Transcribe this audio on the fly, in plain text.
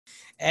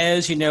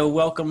As you know,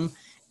 welcome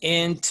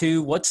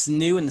into what's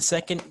new in the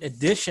second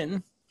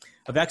edition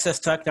of Access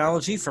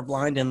Technology for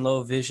Blind and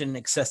Low Vision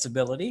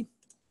Accessibility.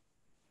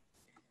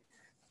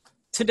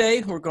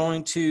 Today, we're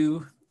going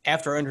to,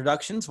 after our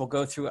introductions, we'll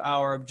go through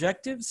our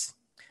objectives.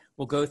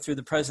 We'll go through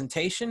the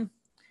presentation.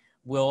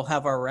 We'll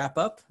have our wrap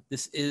up.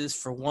 This is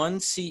for one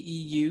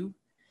CEU.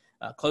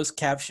 Closed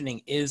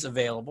captioning is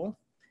available.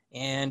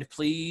 And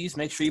please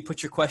make sure you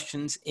put your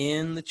questions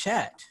in the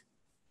chat.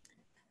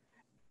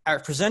 Our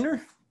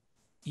presenter,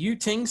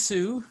 Yue-Ting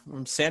Siu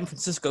from San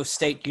Francisco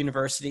State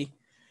University,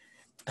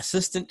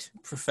 assistant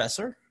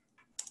professor.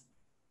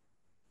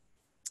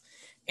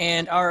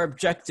 And our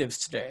objectives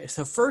today.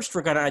 So first,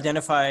 we're going to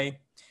identify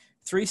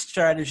 3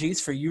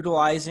 strategies for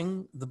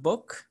utilizing the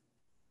book.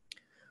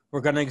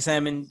 We're going to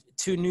examine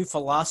 2 new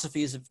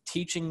philosophies of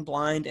teaching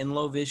blind and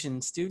low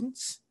vision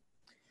students.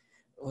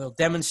 We'll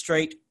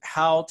demonstrate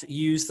how to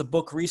use the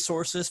book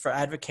resources for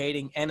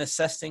advocating and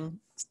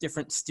assessing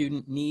different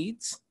student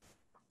needs.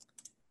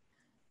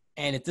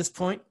 And at this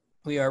point,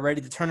 we are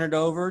ready to turn it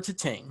over to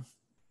Ting.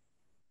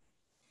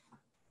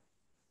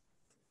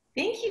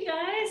 Thank you,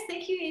 guys.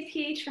 Thank you,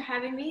 APH, for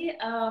having me.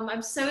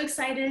 I'm so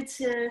excited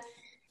to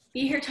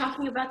be here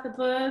talking about the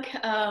book.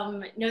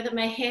 Know that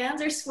my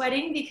hands are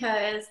sweating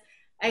because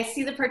I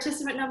see the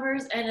participant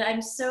numbers, and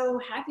I'm so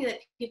happy that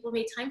people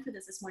made time for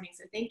this morning,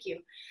 so thank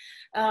you.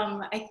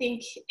 I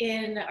think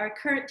in our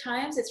current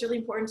times, it's really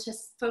important to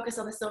focus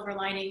on the silver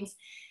linings.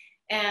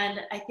 And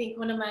I think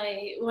one of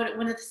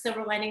the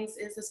silver linings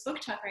is this book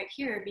talk right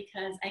here,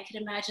 because I could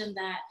imagine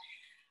that,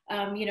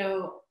 I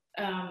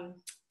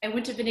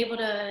wouldn't have been able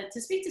to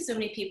speak to so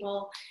many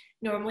people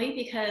normally,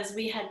 because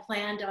we had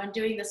planned on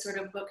doing this sort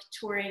of book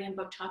touring and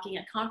book talking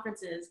at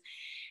conferences.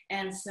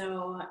 And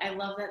so I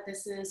love that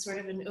this is sort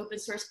of an open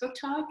source book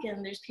talk,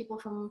 and there's people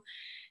from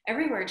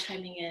everywhere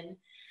chiming in.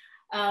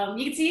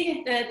 You can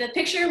see the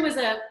picture was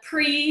a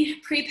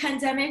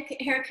pre-pandemic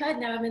haircut.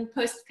 Now I'm in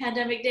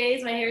post-pandemic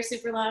days. My hair is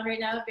super long right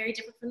now, very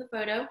different from the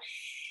photo.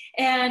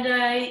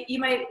 And you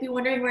might be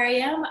wondering where I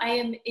am. I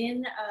am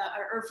in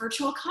our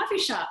virtual coffee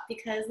shop,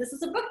 because this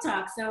is a book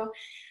talk. So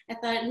I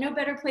thought no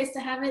better place to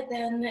have it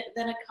than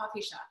a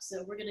coffee shop.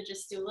 So we're gonna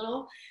just do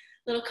a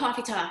little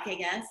coffee talk, I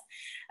guess.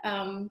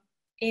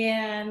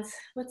 And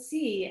let's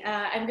see,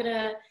 I'm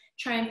gonna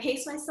try and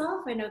pace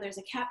myself. I know there's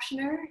a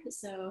captioner,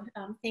 so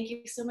thank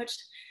you so much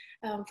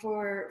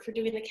for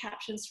doing the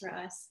captions for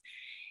us.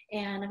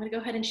 And I'm gonna go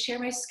ahead and share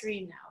my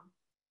screen now.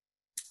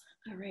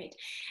 All right,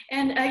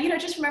 and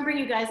just remembering,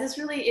 you guys, this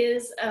really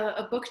is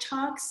a book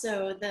talk,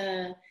 so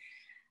the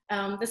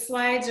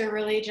slides are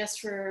really just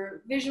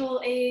for visual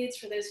aids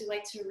for those who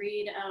like to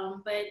read,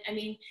 but I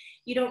mean,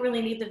 you don't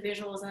really need the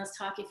visuals in this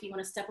talk. If you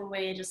want to step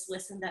away and just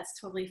listen, that's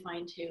totally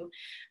fine too.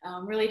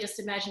 Really just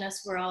imagine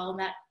us, we're all in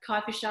that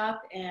coffee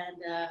shop,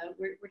 and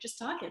we're just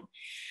talking.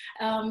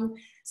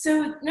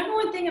 So number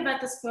one thing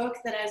about this book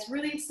that I was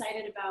really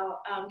excited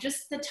about,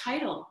 just the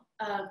title,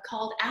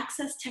 called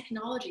Access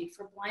Technology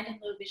for Blind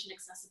and Low Vision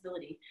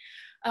Accessibility.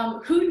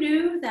 Who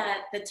knew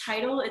that the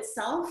title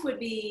itself would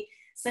be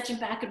such a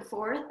back and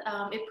forth?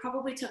 It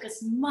probably took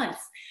us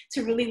months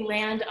to really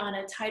land on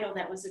a title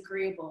that was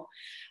agreeable.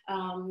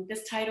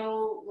 This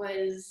title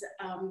was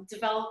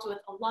developed with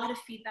a lot of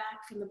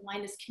feedback from the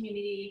blindness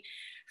community,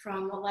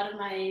 from a lot of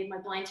my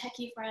blind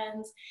techie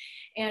friends.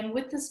 And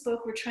with this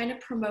book, we're trying to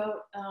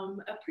promote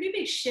a pretty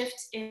big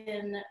shift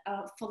in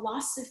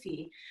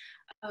philosophy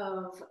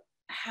of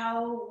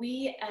how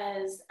we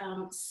as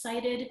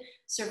sighted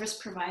service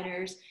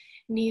providers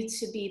need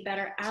to be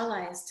better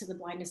allies to the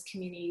blindness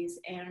communities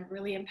and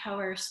really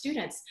empower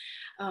students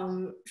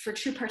for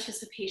true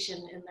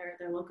participation in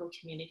their local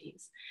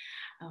communities.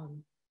 I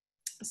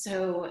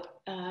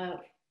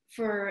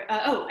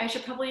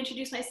should probably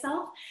introduce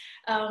myself.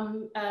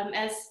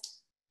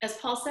 As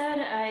Paul said,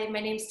 my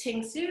name's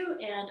Ting Siu,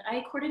 and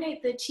I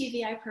coordinate the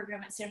TVI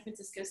program at San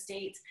Francisco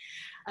State.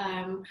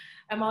 I'm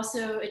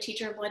also a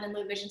teacher of blind and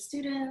low vision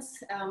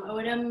students,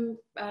 O&M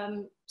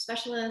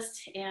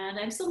specialist, and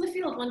I'm still in the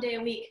field one day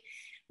a week,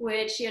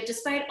 which,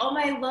 despite all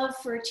my love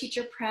for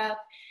teacher prep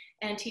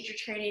and teacher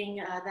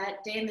training,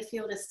 that day in the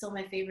field is still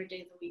my favorite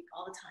day of the week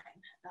all the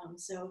time.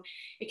 So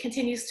it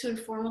continues to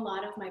inform a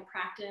lot of my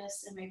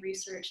practice and my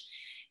research.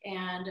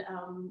 And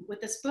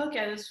with this book,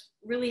 I was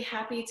really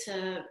happy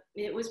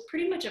it was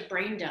pretty much a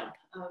brain dump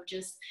of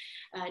just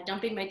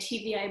dumping my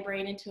TVI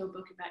brain into a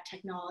book about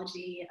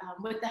technology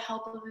with the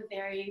help of a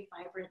very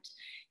vibrant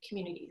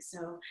community.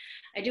 So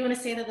I do want to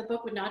say that the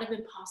book would not have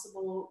been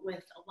possible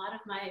with a lot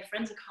of my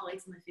friends and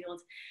colleagues in the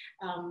field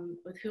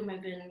with whom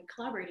I've been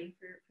collaborating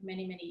for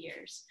many, many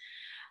years.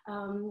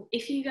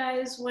 If you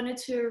guys wanted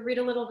to read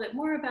a little bit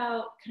more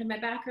about kind of my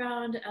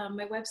background,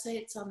 my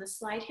website's on the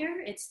slide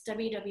here. It's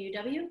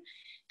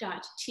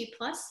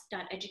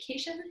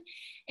www.tplus.education.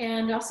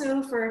 And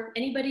also for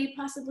anybody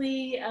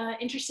possibly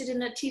interested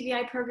in a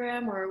TVI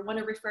program or want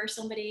to refer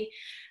somebody,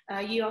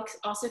 you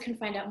also can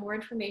find out more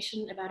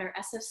information about our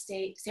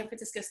San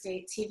Francisco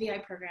State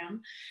TVI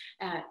program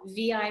at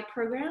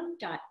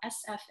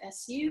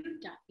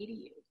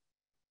viprogram.sfsu.edu.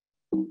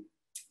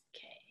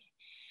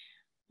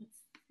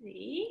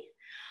 See?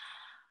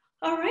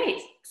 All right,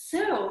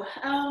 so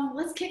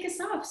let's kick us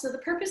off. So the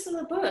purpose of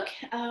the book,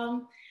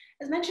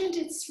 as mentioned,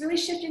 it's really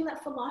shifting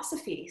that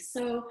philosophy.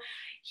 So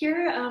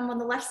here on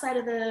the left side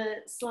of the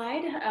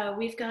slide,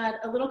 we've got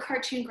a little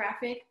cartoon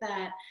graphic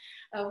that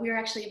we were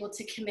actually able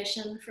to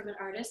commission from an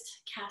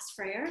artist, Cass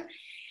Freyer.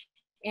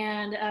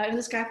 And in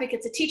this graphic,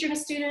 it's a teacher and a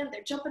student.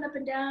 They're jumping up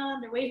and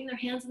down, they're waving their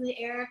hands in the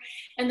air,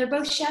 and they're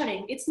both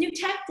shouting, "It's New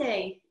Tech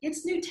Day,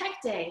 it's New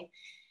Tech Day."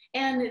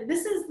 And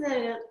this is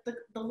the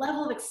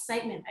level of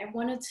excitement I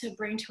wanted to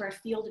bring to our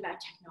field about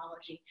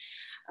technology.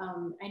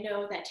 I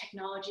know that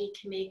technology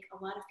can make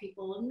a lot of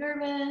people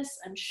nervous,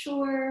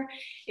 unsure.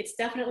 It's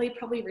definitely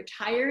probably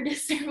retired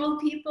several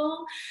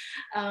people.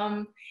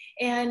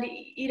 And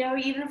you know,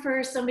 even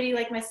for somebody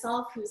like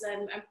myself, who's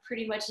I'm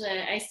pretty much,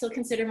 I still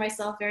consider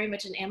myself very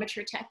much an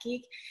amateur tech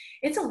geek,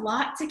 it's a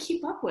lot to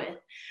keep up with.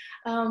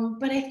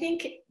 But I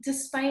think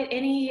despite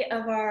any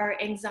of our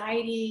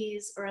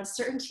anxieties or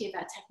uncertainty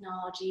about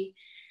technology,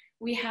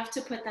 we have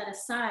to put that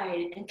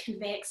aside and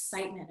convey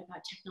excitement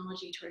about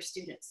technology to our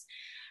students.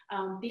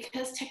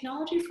 Because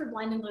technology for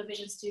blind and low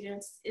vision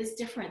students is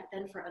different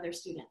than for other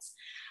students.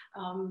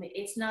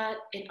 It's not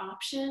an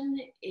option,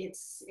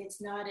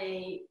 it's not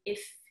a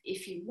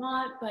if you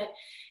want, but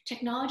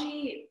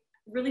technology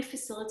really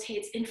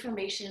facilitates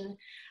information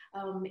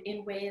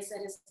in ways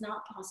that is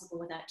not possible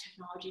without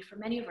technology for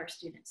many of our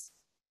students.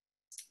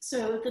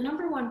 So the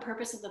number one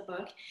purpose of the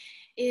book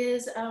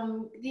is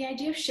the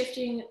idea of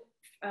shifting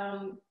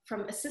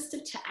from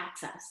assistive to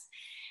access.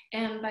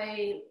 And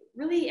by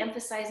really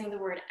emphasizing the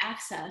word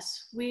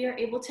access, we are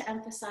able to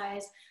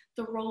emphasize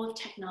the role of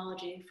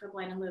technology for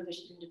blind and low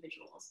vision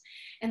individuals.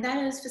 And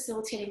that is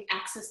facilitating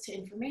access to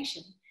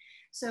information.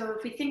 So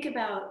if we think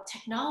about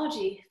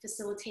technology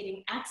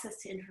facilitating access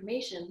to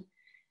information,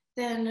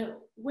 then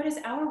what is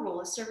our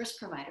role as service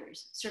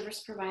providers?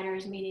 Service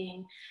providers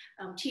meaning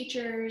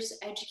teachers,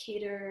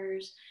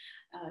 educators,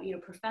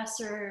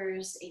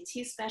 professors,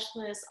 AT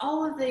specialists,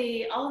 all of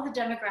the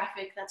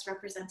demographic that's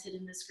represented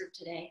in this group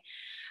today.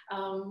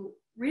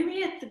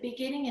 Really at the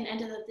beginning and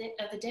end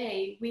of the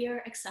day, we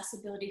are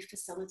accessibility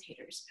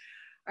facilitators.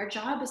 Our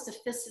job is to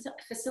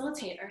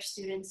facilitate our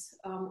students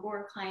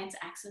or clients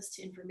access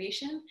to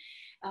information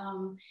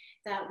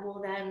that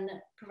will then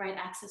provide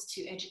access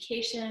to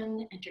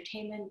education,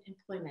 entertainment,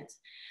 employment.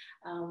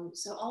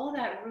 So all of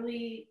that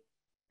really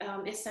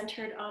is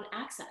centered on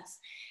access.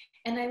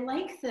 And I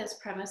like this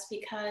premise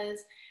because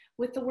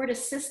with the word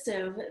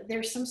assistive,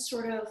 there's some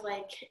sort of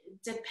like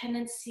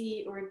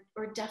dependency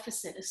or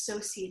deficit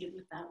associated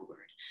with that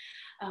word.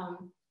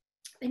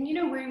 And you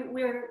know,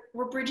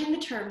 we're bridging the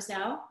terms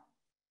now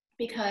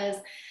because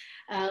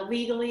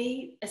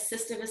legally,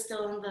 assistive is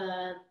still in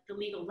the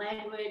legal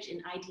language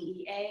in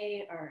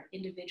IDEA, or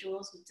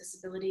Individuals with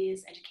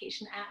Disabilities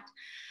Education Act.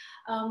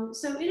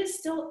 So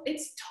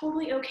it's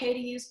totally okay to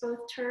use both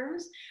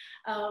terms,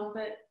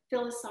 but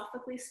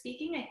philosophically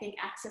speaking, I think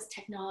access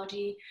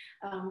technology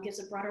gives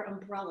a broader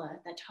umbrella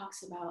that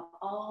talks about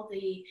all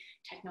the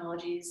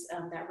technologies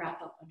that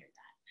wrap up under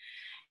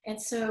that.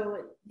 And so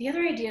the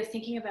other idea of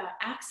thinking about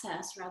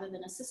access rather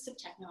than assistive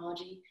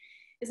technology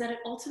is that it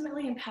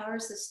ultimately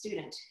empowers the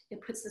student.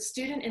 It puts the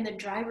student in the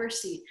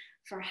driver's seat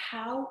for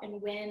how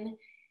and when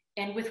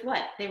and with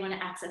what they want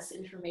to access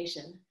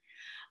information.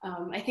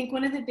 I think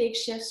one of the big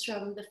shifts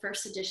from the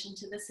first edition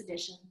to this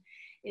edition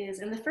is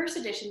in the first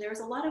edition, there was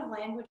a lot of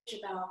language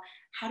about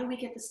how do we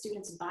get the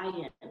students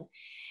buy-in.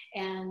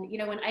 And you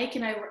know, when Ike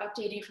and I were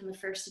updating from the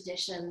first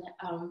edition,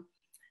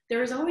 there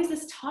was always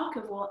this talk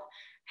of, well,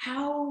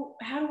 how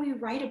do we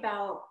write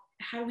about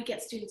how do we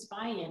get students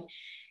buy-in?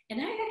 And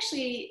I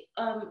actually,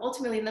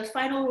 ultimately in the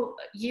final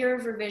year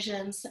of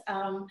revisions,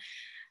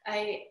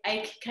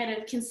 I kind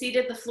of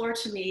conceded the floor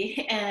to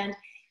me, and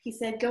he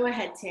said, "Go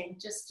ahead, Ting,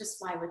 just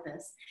fly with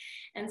this."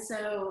 And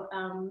so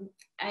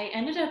I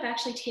ended up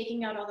actually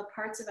taking out all the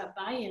parts about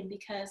buy-in,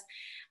 because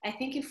I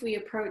think if we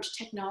approach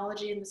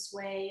technology in this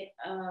way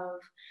of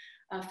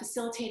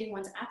facilitating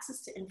one's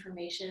access to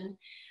information,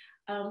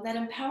 that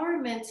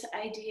empowerment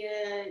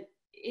idea,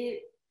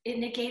 it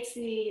negates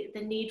the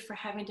need for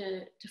having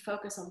to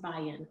focus on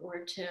buy-in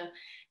or to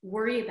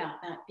worry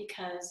about that,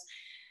 because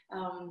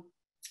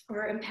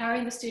we're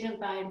empowering the student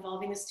by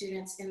involving the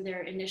students in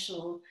their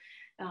initial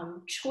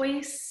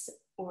choice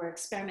or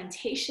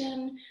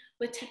experimentation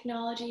with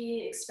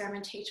technology,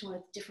 experimentation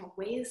with different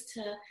ways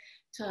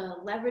to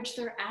leverage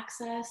their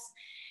access.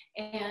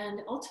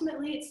 And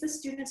ultimately, it's the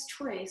student's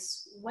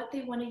choice, what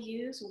they want to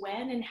use,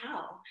 when, and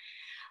how.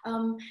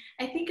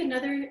 I think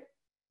another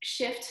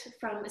shift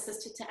from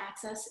assisted to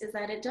access is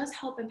that it does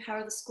help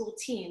empower the school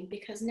team,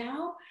 because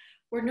now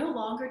we're no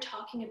longer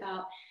talking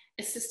about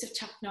assistive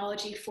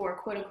technology for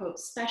quote unquote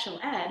special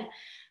ed,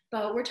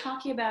 but we're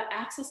talking about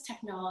access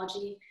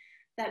technology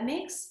that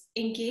makes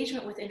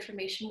engagement with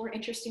information more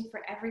interesting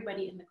for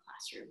everybody in the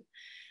classroom.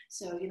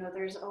 So, you know,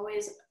 there's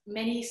always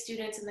many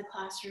students in the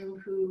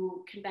classroom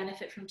who can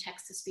benefit from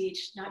text to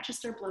speech, not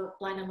just our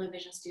blind and low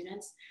vision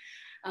students,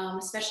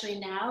 especially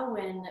now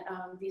when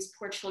these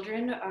poor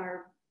children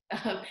are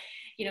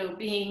you know,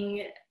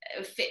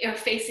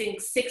 facing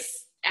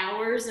 6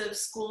 hours of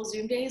school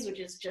Zoom days, which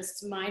is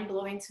just mind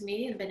blowing to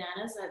me and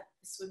bananas that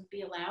this would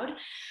be allowed.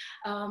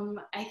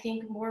 I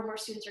think more and more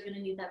students are going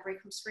to need that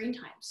break from screen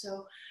time.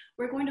 So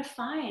we're going to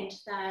find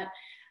that,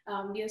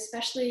 you know,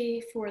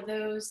 especially for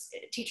those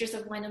teachers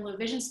of blind and low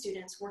vision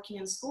students working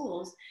in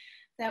schools,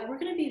 that we're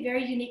going to be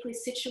very uniquely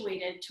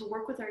situated to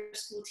work with our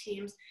school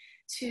teams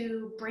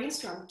to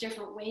brainstorm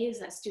different ways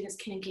that students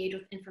can engage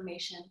with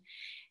information.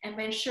 And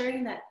by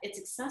ensuring that it's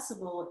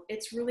accessible,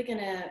 it's really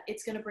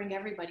it's gonna bring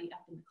everybody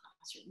up in the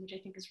classroom, which I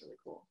think is really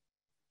cool.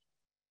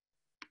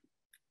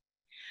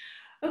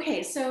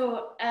 Okay,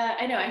 so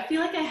I know, I feel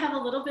like I have a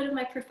little bit of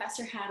my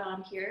professor hat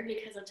on here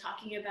because I'm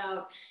talking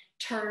about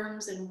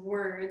terms and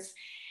words.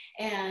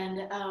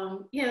 And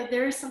you know,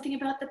 there is something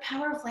about the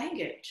power of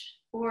language.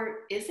 Or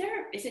is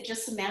it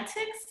just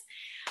semantics?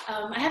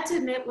 I have to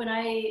admit, when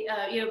I,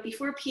 you know,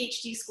 before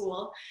PhD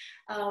school,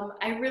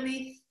 I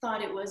really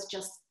thought it was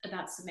just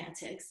about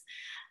semantics.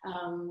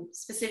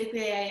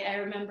 Specifically, I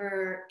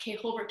remember Kay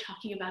Holbrook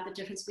talking about the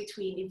difference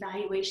between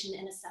evaluation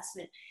and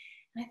assessment.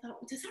 And I thought,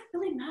 well, does that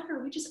really matter?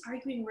 Are we just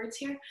arguing words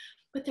here?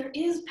 But there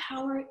is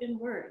power in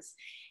words.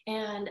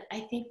 And I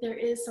think there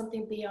is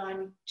something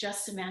beyond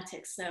just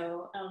semantics.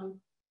 So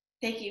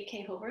thank you,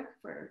 Kay Holbrook,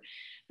 for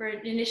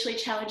initially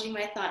challenging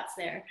my thoughts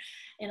there.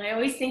 And I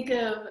always think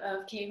of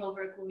Kay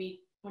Holbrook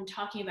when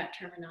talking about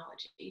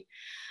terminology.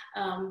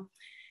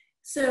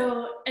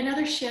 So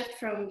another shift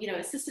from, you know,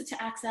 assisted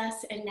to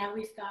access, and now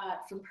we've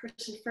got from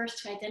person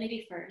first to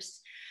identity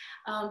first.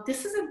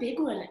 This is a big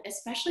one,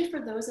 especially for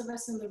those of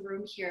us in the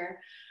room here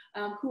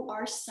who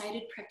are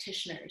sighted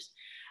practitioners.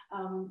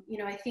 You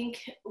know, I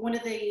think one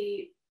of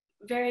the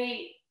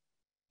very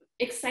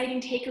exciting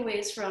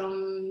takeaways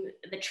from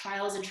the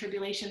trials and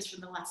tribulations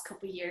from the last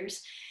couple of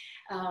years,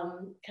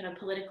 kind of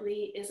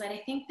politically, is that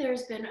I think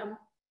there's been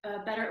a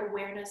better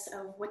awareness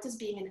of what does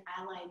being an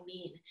ally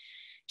mean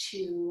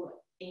to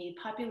a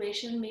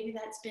population maybe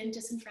that's been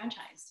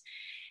disenfranchised.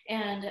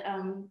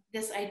 And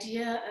this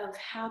idea of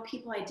how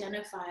people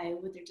identify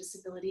with their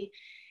disability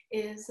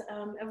is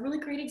a really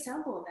great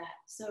example of that.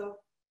 So,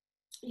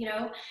 you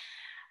know,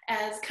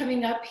 as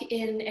coming up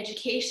in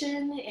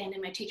education and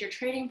in my teacher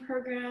training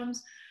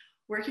programs,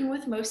 working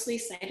with mostly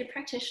sighted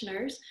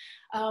practitioners,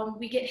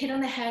 we get hit on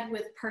the head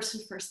with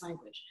person first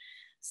language.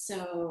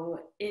 So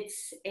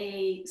it's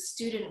a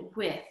student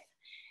with,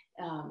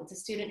 it's a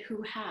student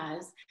who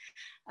has,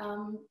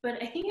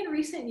 but I think in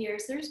recent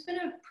years, there's been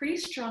a pretty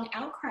strong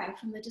outcry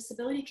from the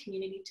disability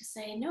community to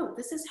say, no,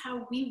 this is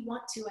how we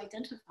want to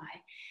identify.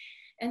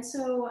 And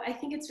so I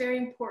think it's very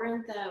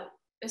important that,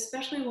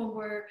 especially when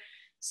we're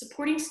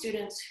supporting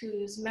students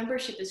whose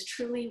membership is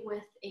truly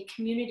with a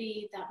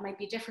community that might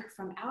be different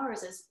from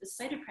ours as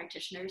sighted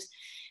practitioners,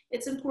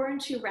 it's important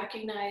to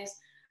recognize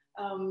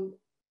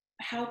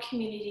how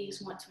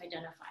communities want to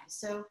identify.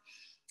 So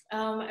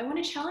I want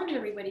to challenge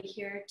everybody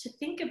here to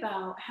think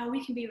about how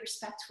we can be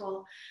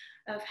respectful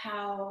of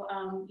how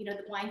you know,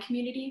 the blind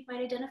community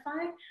might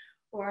identify,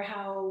 or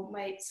how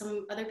might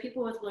some other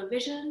people with low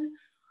vision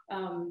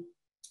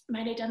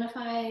might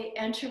identify,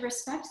 and to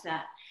respect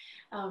that.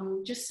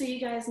 Just so you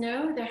guys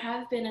know, there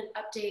have been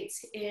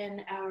updates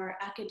in our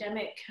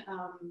academic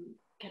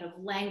kind of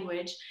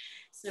language.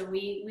 So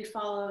we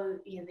follow,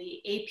 you know,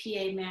 the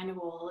APA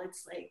manual.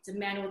 It's like the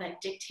manual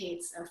that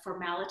dictates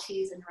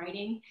formalities in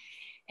writing.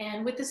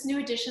 And with this new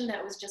edition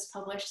that was just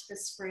published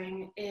this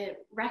spring, it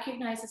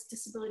recognizes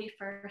disability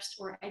first,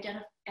 or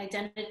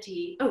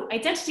identity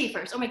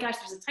first. Oh my gosh,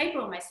 there's a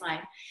typo on my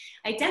slide.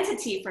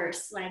 Identity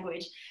first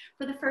language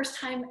for the first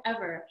time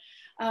ever.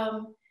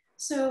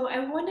 So I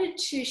wanted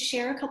to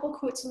share a couple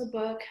quotes in the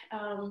book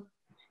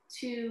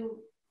to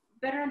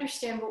better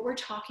understand what we're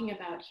talking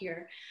about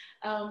here,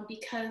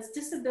 because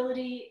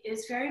disability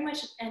is very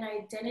much an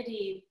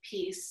identity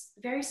piece,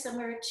 very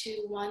similar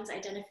to one's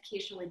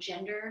identification with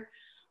gender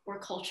or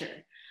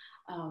culture.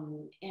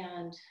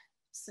 And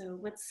so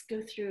let's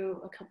go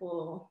through a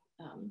couple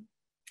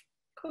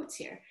quotes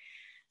here.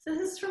 So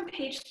this is from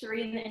page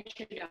 3 in the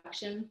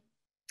introduction.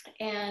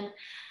 And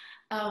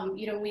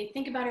you know, when we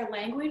think about our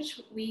language,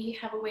 we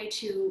have a way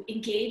to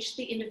engage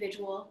the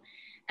individual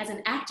as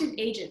an active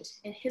agent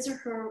in his or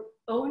her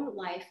own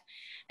life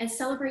and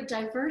celebrate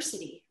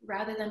diversity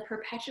rather than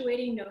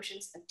perpetuating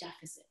notions of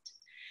deficit.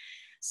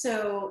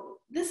 So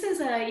this is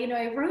you know,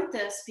 I wrote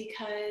this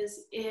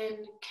because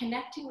in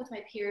connecting with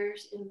my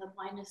peers in the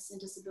blindness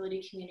and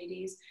disability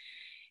communities,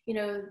 you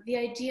know, the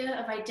idea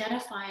of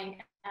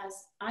identifying as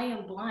I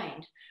am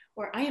blind,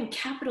 or I am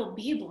capital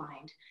B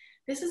blind,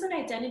 this is an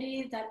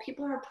identity that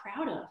people are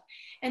proud of.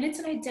 And it's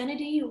an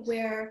identity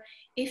where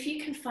if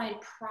you can find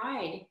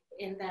pride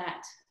in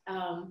that,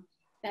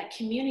 that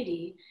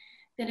community,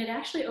 then it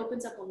actually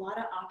opens up a lot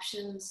of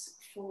options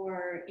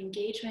for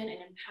engagement and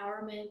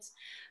empowerment,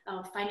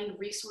 finding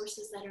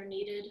resources that are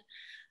needed.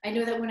 I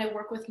know that when I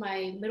work with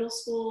my middle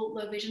school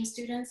low vision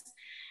students,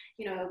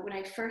 you know, when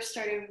I first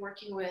started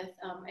working with,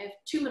 I have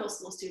 2 middle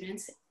school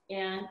students,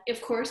 and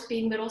of course,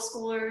 being middle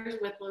schoolers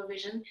with low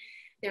vision,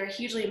 they're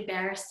hugely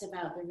embarrassed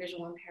about their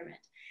visual impairment.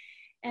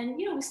 And,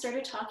 you know, we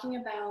started talking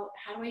about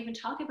how do I even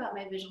talk about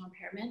my visual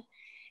impairment?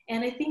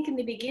 And I think in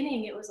the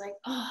beginning it was like,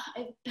 oh, I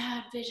have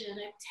bad vision,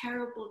 I have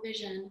terrible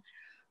vision.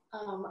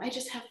 I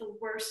just have the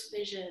worst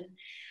vision.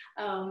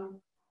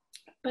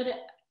 But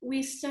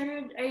I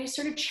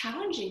started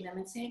challenging them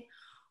and saying,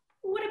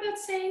 what about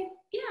saying,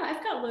 yeah,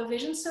 I've got low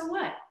vision, so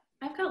what?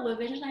 I've got low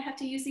vision, I have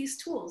to use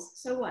these tools,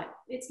 so what?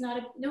 It's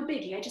no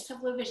biggie, I just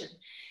have low vision.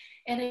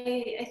 And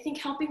I think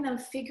helping them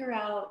figure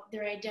out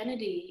their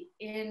identity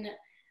in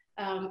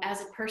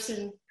as a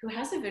person who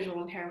has a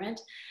visual impairment,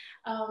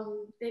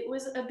 it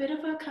was a bit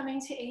of a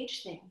coming to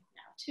age thing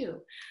now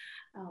too.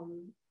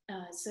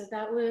 So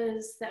that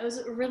was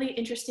a really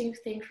interesting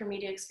thing for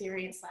me to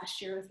experience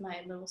last year with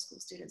my middle school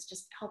students,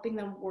 just helping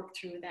them work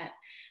through that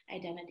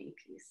identity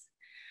piece.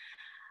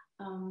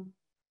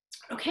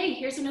 Okay,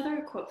 here's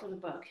another quote from the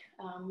book.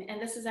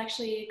 And this is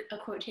actually a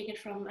quote taken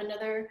from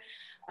another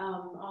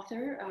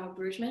author,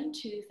 Brugman,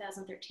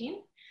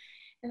 2013.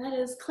 And that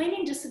is,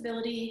 claiming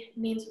disability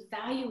means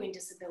valuing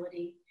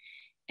disability,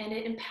 and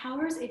it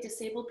empowers a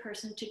disabled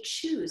person to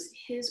choose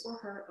his or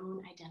her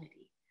own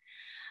identity.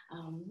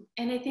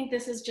 And I think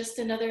this is just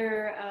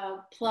another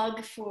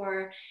plug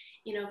for,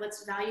 you know,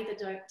 let's value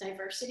the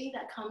diversity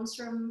that comes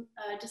from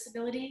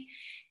disability,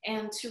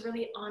 and to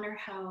really honor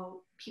how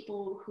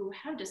people who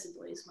have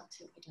disabilities want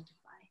to identify.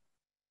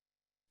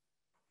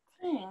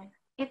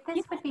 If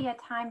this would be a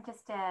time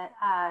just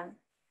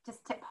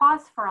to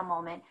pause for a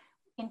moment,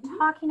 in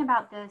talking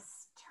about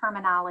this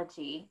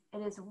terminology, it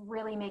is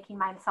really making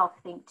myself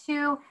think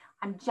too.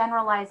 I'm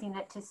generalizing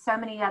it to so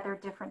many other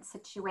different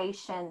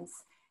situations.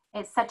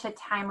 It's such a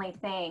timely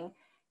thing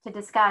to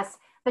discuss,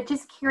 but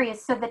just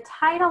curious. So the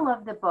title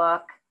of the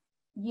book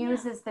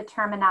uses the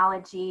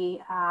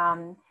terminology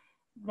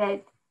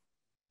that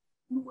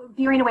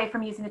veering away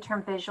from using the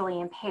term visually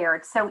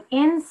impaired. So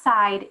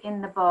inside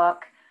in the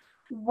book,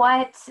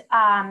 what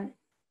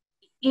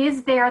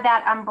is there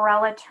that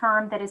umbrella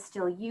term that is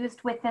still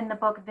used within the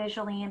book,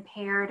 visually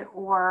impaired,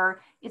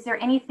 or is there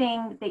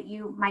anything that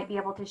you might be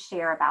able to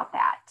share about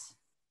that?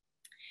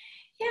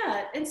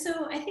 Yeah, and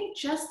so I think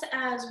just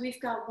as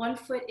we've got one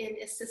foot in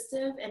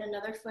assistive and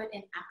another foot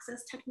in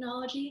access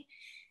technology,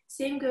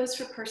 same goes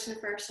for person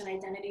first and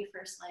identity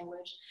first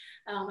language.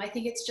 I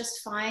think it's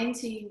just fine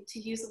to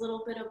use a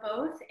little bit of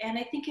both, and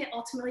I think it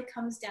ultimately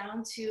comes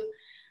down to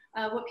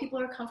what people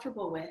are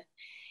comfortable with.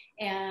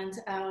 And,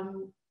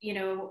 you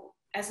know,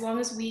 as long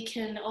as we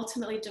can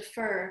ultimately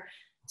defer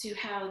to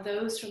how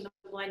those from the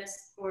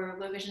blindness or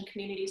low vision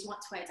communities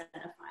want to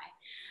identify.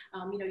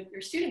 You know,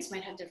 your students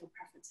might have different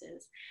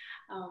preferences.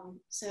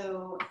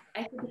 So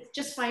I think it's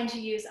just fine to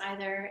use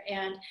either.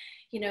 And,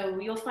 you know,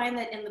 you'll find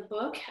that in the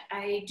book,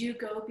 I do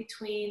go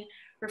between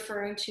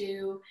referring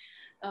to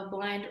a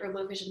blind or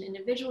low vision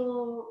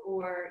individual,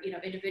 or, you know,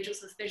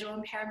 individuals with visual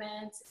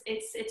impairments.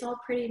 It's all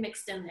pretty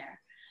mixed in there.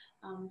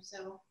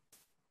 So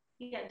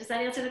yeah, does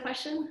that answer the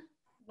question?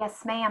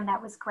 Yes, ma'am,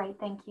 that was great,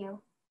 thank you.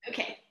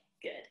 Okay,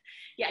 good.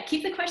 Yeah,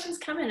 keep the questions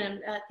coming,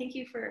 and thank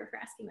you for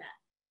asking that.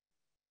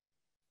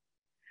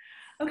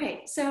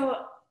 Okay,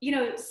 so, you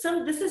know,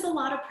 this is a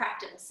lot of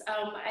practice.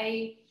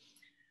 I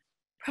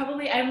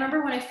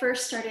remember when I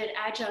first started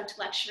adjunct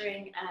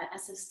lecturing at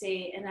SF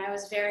State, and I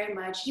was very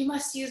much, you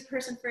must use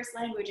person first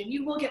language and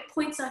you will get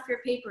points off your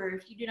paper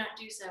if you do not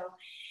do so.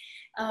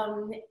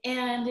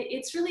 And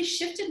it's really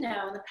shifted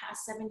now in the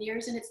past 7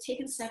 years, and it's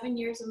taken 7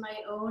 years of my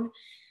own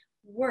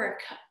work,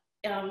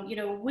 you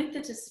know, with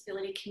the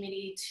disability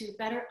community to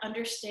better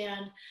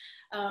understand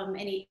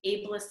any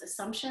ableist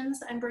assumptions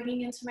I'm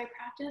bringing into my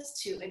practice,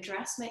 to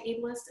address my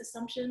ableist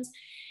assumptions,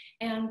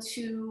 and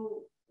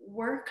to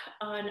work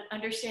on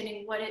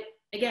understanding what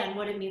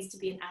it means to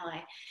be an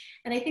ally.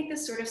 And I think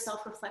this sort of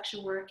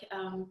self-reflection work,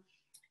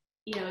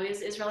 you know,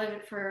 is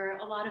relevant for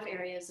a lot of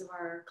areas of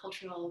our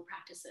cultural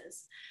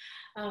practices.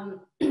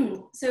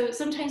 So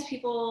sometimes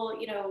people,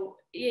 you know,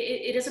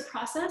 it is a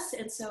process.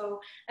 And so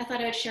I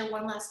thought I'd share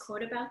one last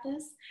quote about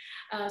this.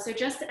 So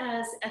just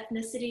as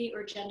ethnicity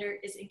or gender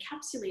is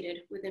encapsulated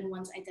within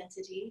one's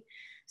identity,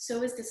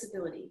 so is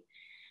disability.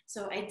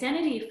 So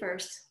identity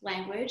first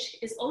language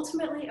is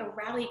ultimately a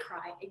rally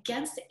cry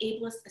against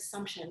ableist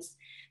assumptions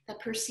that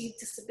perceive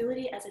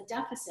disability as a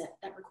deficit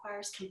that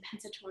requires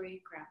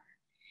compensatory grammar.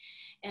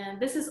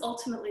 And this is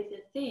ultimately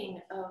the thing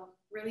of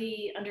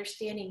really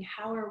understanding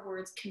how our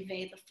words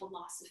convey the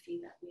philosophy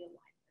that we align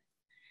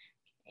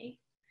with. Okay.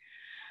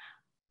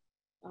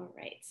 All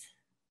right.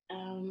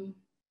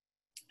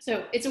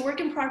 So it's a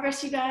work in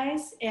progress, you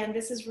guys, and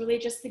this is really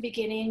just the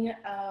beginning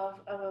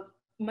of a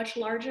much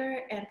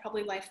larger and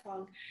probably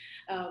lifelong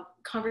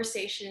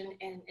conversation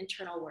and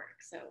internal work.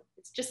 So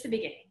it's just the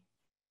beginning.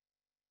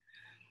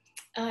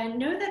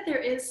 Know that there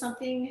is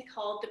something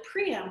called the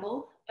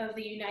preamble of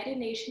the United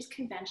Nations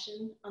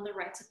Convention on the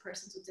Rights of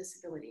Persons with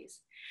Disabilities.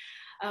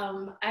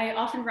 I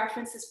often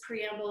reference this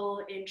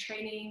preamble in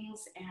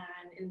trainings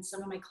and in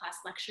some of my class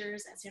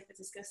lectures at San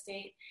Francisco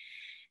State.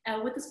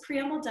 What this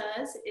preamble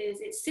does is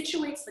it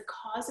situates the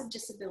cause of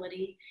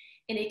disability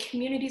in a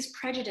community's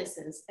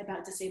prejudices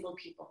about disabled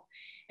people.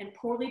 and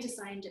poorly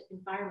designed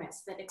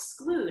environments that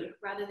exclude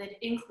rather than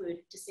include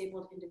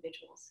disabled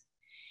individuals.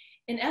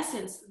 In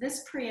essence,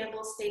 this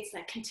preamble states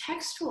that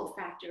contextual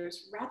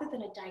factors rather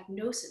than a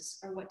diagnosis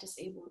are what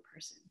disable a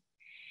person.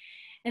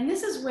 And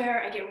this is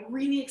where I get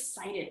really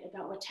excited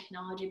about what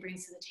technology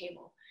brings to the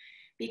table.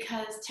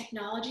 Because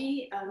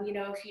technology, you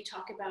know, if you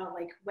talk about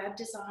like web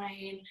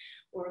design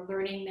or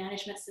learning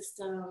management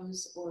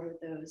systems or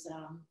those,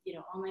 you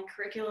know, online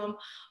curriculum,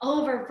 all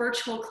of our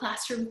virtual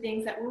classroom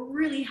things that we're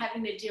really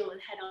having to deal with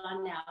head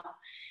on now,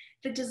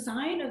 the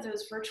design of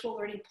those virtual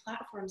learning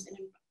platforms and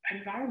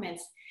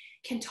environments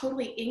can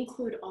totally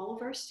include all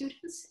of our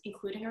students,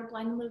 including our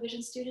blind and low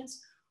vision students,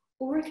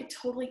 or it could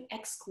totally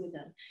exclude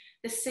them.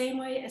 The same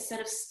way a set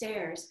of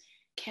stairs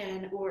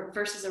can, or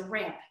versus a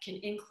ramp, can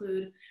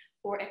include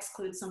or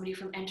exclude somebody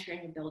from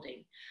entering a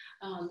building.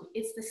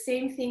 It's the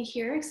same thing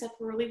here, except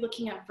we're really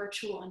looking at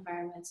virtual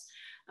environments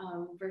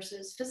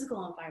versus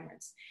physical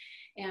environments.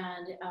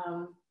 And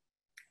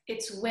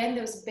it's when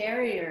those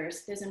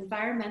barriers, those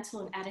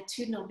environmental and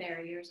attitudinal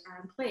barriers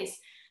are in place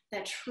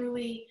that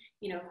truly,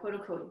 you know, quote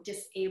unquote,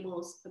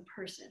 disables the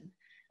person,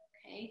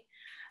 okay?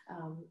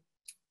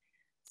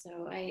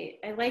 So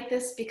I like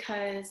this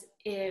because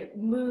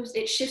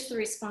it shifts the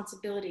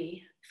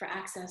responsibility for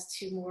access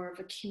to more of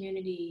a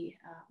community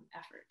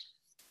effort.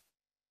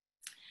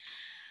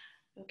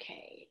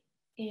 Okay,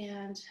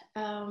 and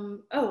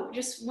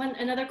just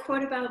another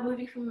quote about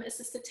moving from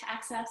assisted to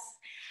access.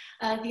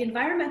 The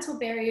environmental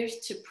barriers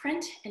to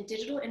print and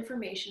digital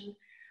information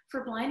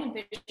for blind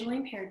and visually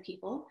impaired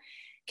people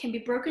can be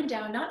broken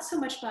down not so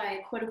much by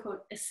quote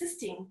unquote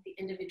assisting the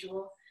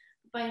individual,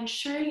 by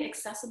ensuring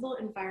accessible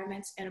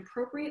environments and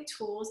appropriate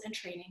tools and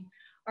training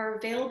are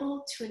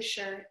available to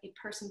ensure a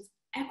person's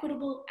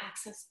equitable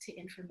access to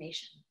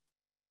information.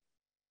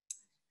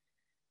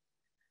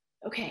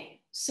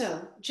 Okay,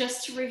 so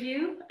just to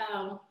review,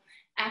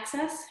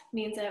 access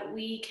means that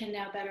we can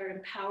now better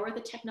empower the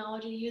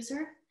technology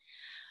user.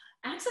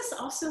 Access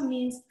also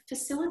means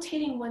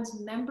facilitating one's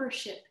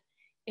membership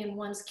in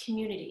one's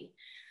community.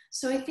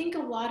 So I think a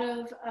lot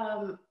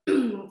of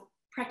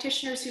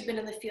practitioners who've been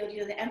in the field, you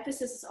know, the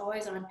emphasis is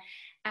always on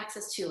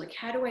access to, like,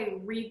 how do I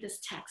read this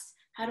text?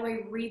 How do I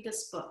read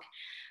this book?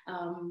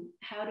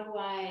 How do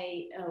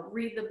I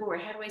read the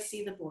board? How do I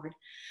see the board?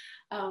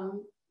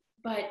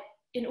 But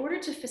in order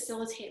to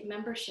facilitate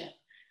membership,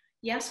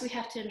 yes, we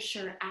have to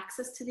ensure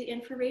access to the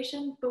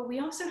information, but we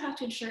also have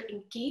to ensure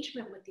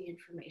engagement with the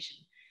information.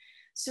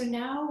 So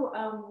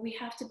now we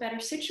have to better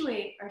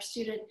situate our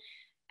student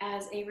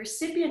as a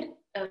recipient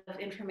of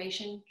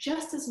information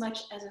just as much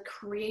as a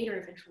creator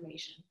of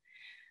information.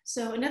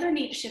 So another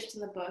neat shift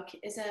in the book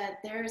is that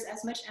there's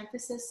as much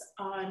emphasis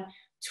on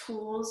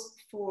tools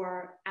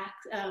for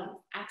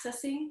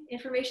accessing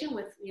information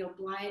with, you know,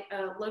 blind,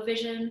 low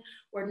vision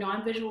or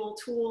non-visual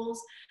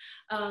tools,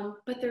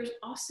 but there's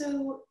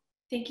also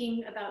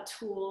thinking about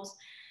tools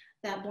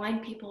that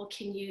blind people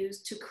can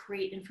use to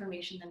create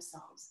information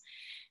themselves.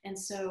 And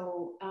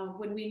so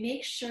when we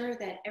make sure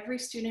that every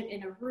student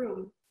in a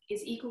room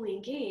is equally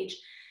engaged,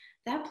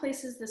 that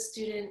places the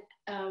student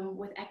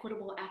with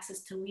equitable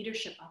access to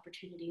leadership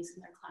opportunities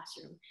in their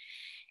classroom.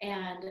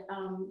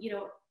 And, you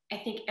know, I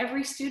think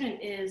every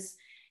student is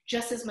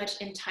just as much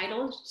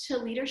entitled to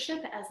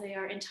leadership as they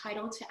are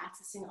entitled to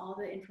accessing all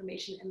the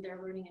information in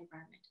their learning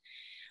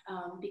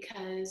environment.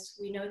 Because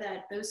we know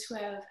that those who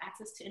have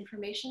access to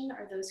information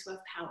are those who have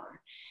power.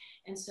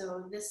 And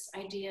so this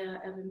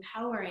idea of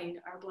empowering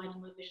our blind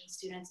and low vision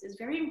students is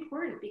very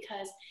important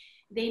because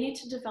they need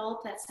to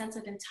develop that sense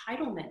of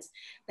entitlement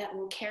that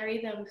will carry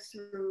them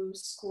through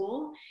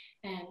school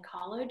and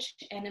college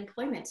and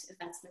employment if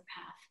that's their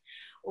path.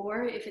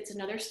 Or if it's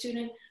another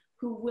student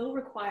who will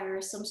require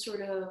some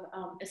sort of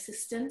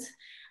assistant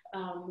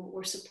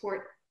or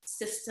support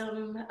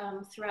system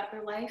throughout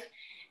their life,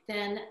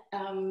 then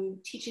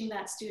teaching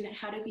that student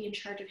how to be in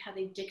charge of how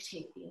they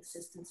dictate the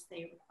assistance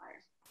they require.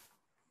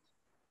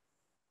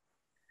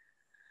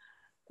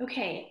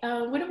 Okay,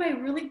 one of my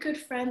really good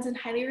friends and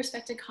highly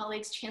respected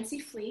colleagues, Chancey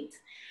Fleet,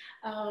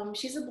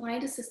 she's a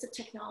blind assistive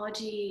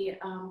technology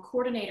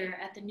coordinator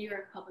at the New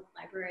York Public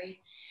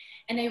Library.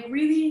 And I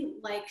really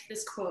like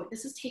this quote.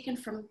 This is taken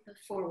from the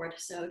foreword.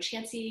 So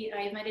Chancey,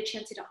 I invited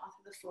Chancey to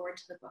author the foreword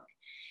to the book.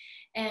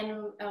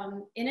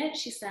 And in it,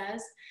 she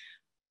says,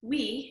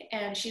 we,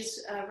 and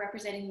she's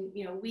representing,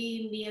 you know,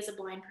 me as a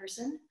blind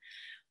person,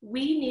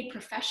 we need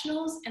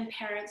professionals and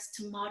parents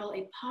to model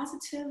a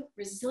positive,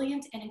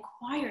 resilient, and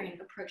inquiring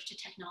approach to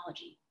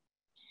technology.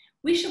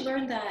 We should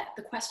learn that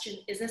the question,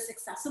 is this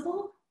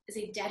accessible, is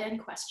a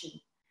dead-end question.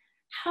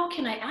 How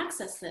can I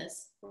access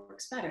this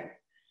works better?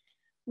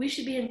 We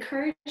should be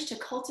encouraged to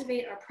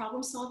cultivate our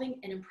problem-solving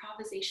and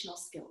improvisational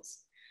skills.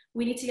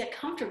 We need to get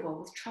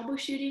comfortable with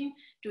troubleshooting,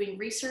 doing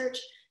research,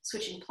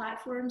 switching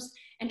platforms,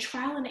 and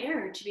trial and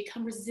error to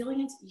become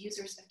resilient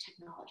users of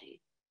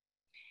technology.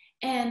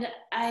 And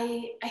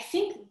I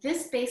think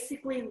this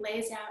basically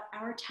lays out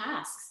our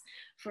tasks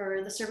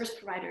for the service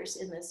providers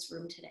in this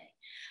room today.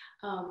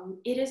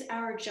 It is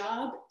our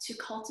job to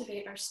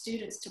cultivate our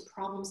students to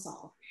problem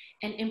solve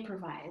and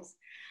improvise.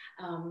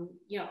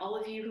 You know, all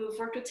of you who have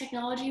worked with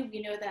technology,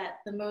 we know that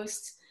the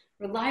most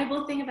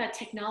reliable thing about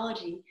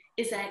technology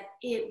is that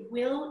it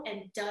will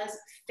and does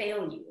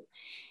fail you.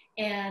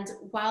 And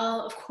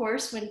while, of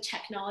course, when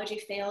technology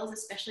fails,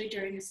 especially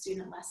during a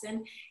student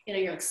lesson, you know,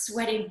 you're like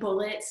sweating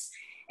bullets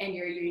and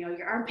you know,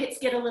 your armpits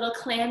get a little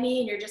clammy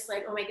and you're just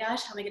like, oh my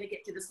gosh, how am I going to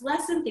get through this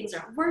lesson? Things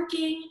aren't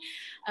working.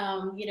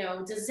 You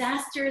know,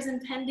 disaster is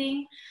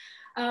impending.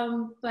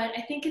 But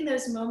I think in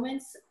those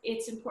moments,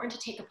 it's important to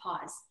take a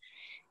pause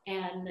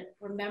and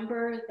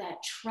remember that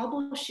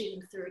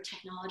troubleshooting through a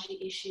technology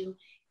issue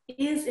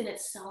is in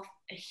itself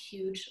a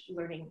huge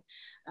learning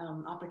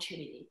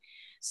opportunity.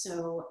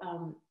 So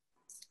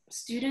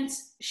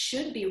students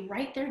should be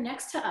right there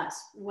next to us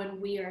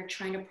when we are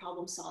trying to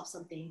problem solve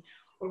something,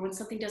 or when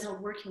something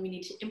doesn't work and we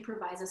need to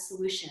improvise a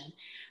solution,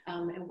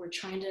 and we're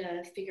trying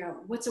to figure out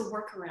what's a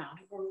workaround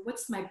or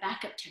what's my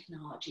backup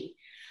technology.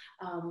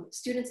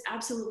 Students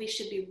absolutely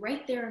should be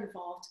right there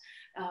involved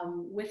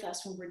with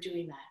us when we're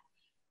doing that.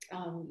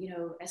 You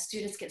know, as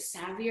students get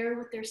savvier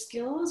with their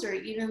skills, or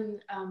even,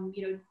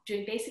 you know,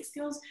 doing basic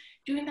skills,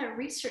 doing that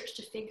research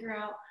to figure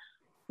out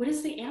what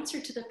is the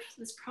answer to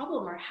this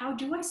problem, or how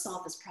do I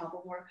solve this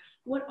problem, or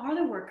what are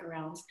the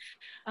workarounds?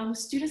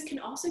 Students can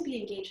also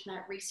be engaged in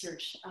that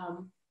research.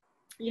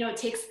 You know, it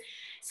takes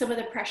some of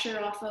the pressure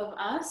off of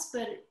us,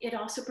 but it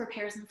also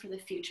prepares them for the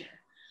future.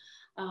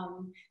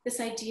 This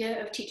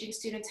idea of teaching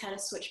students how to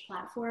switch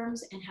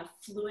platforms and have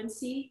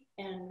fluency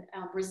and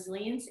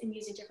resilience in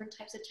using different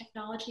types of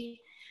technology,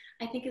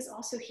 I think is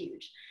also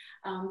huge.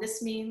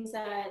 This means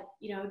that,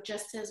 you know,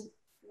 just as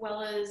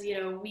well as, you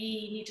know,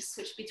 we need to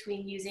switch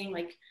between using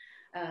like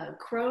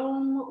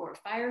Chrome or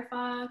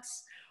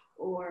Firefox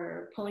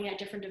or pulling out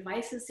different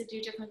devices to do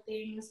different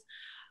things,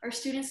 our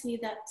students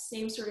need that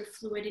same sort of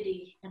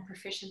fluidity and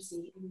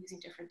proficiency in using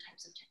different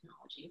types of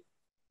technology.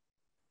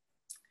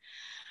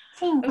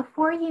 Ting,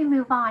 before you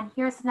move on,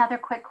 here's another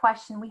quick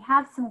question. We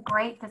have some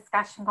great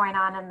discussion going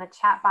on in the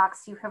chat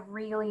box. You have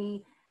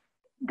really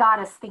got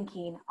us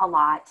thinking a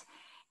lot,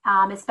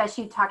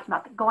 especially talking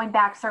about going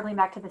back, circling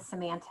back to the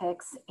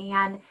semantics.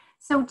 And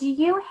so do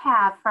you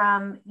have,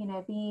 from, you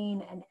know,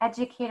 being an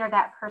educator,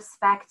 that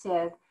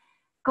perspective,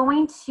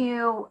 going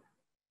to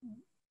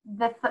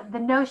the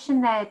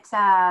notion that,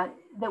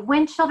 that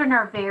when children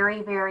are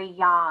very, very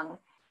young,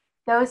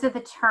 those are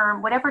the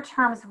whatever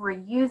terms we're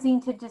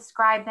using to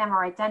describe them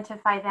or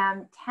identify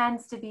them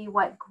tends to be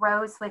what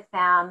grows with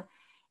them.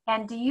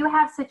 And do you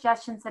have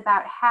suggestions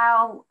about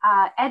how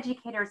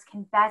educators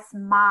can best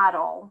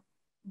model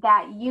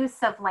that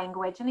use of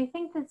language? And I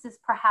think this is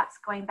perhaps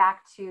going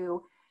back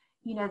to,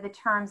 you know, the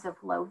terms of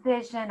low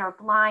vision or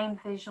blind,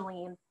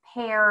 visually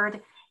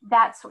impaired.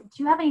 Do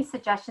you have any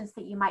suggestions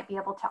that you might be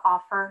able to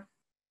offer?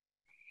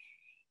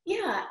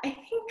 Yeah, I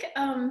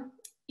think,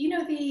 you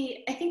know,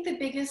 I think the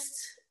biggest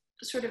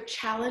sort of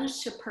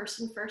challenge to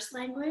person-first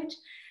language,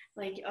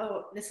 like,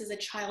 oh, this is a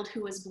child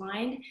who is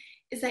blind,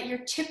 is that you're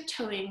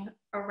tiptoeing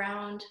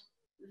around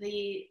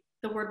the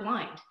word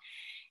blind.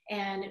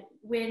 And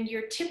when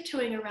you're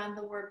tiptoeing around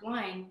the word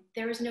blind,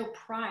 there is no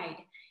pride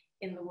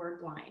in the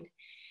word blind.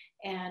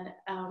 And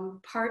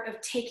part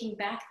of taking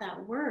back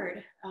that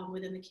word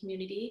within the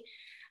community,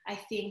 I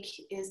think,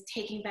 is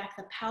taking back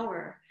the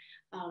power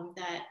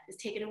that is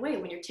taken away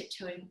when you're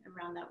tiptoeing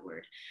around that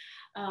word.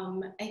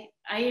 I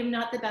am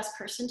not the best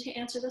person to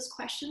answer this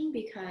question,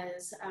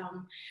 because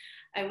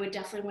I would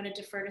definitely want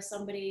to defer to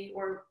somebody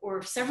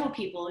or several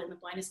people in the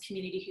blindness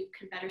community who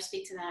can better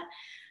speak to that.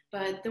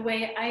 But the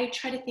way I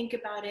try to think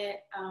about it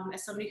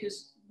as somebody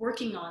who's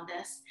working on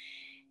this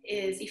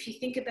is, if you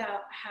think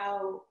about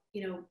how,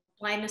 you know,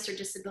 blindness or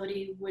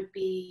disability would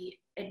be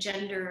a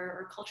gender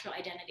or cultural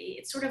identity,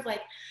 it's sort of like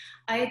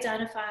I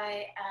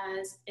identify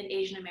as an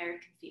Asian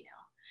American female.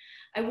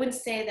 I wouldn't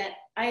say that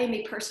I am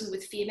a person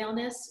with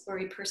femaleness or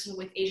a person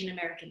with Asian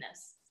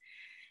Americanness.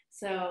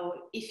 So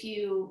if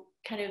you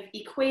kind of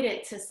equate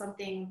it to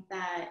something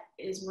that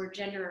is more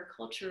gender or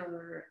culture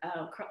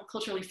or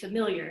culturally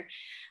familiar,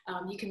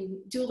 you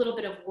can do a little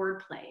bit of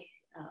wordplay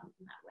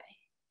in that way.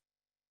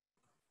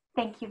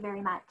 Thank you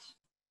very much.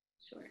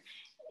 Sure.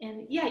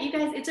 And yeah, you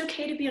guys, it's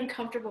okay to be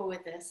uncomfortable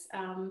with this.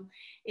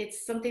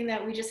 It's something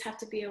that we just have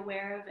to be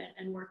aware of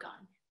and work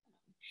on.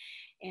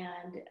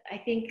 And I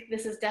think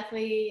this is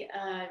definitely,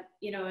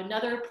 you know,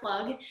 another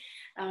plug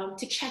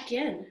to check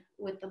in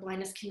with the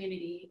blindness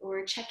community,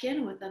 or check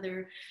in with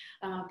other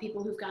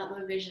people who've got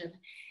low vision.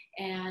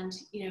 And,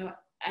 you know,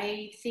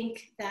 I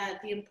think that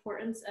the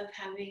importance of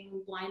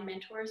having blind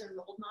mentors or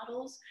role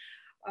models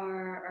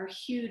are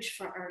huge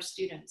for our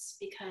students,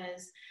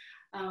 because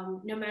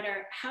no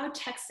matter how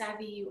tech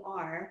savvy you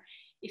are,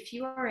 if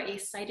you are a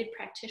sighted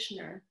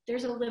practitioner,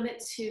 there's a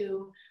limit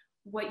to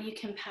what you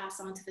can pass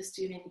on to the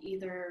student,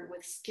 either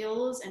with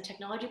skills and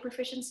technology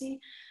proficiency,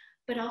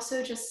 but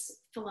also just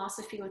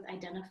philosophy with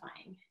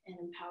identifying and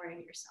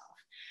empowering yourself.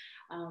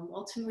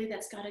 Ultimately,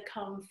 that's got to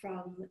come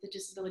from the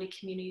disability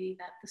community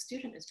that the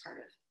student is part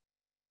of.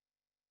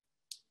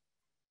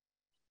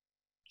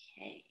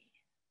 Okay,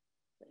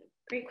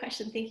 great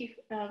question. Thank you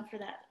for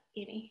that,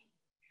 Amy.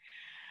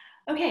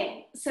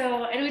 Okay,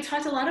 so, and we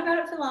talked a lot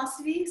about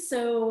philosophy,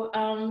 so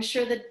I'm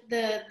sure that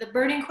the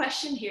burning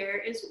question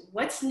here is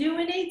what's new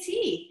in AT?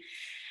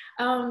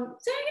 So,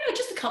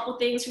 just a couple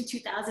things from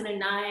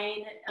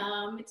 2009.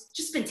 It's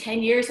just been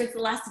 10 years since the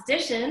last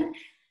edition.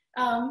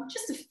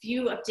 Just a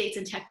few updates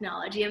in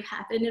technology have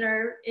happened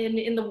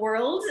in the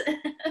world.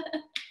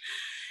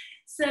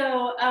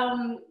 So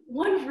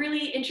one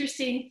really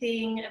interesting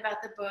thing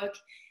about the book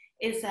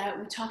is that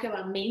we talk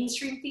about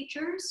mainstream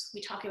features,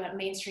 we talk about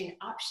mainstream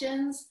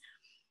options,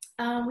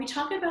 we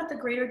talk about the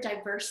greater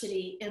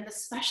diversity in the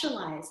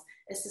specialized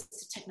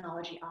assistive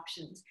technology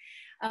options.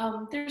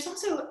 There's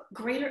also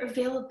greater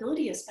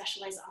availability of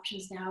specialized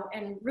options now,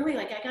 and really,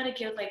 like, I gotta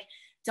give like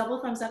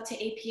double thumbs up to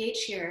APH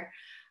here.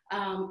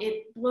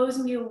 It blows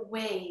me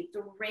away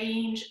the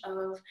range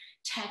of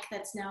tech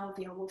that's now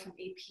available from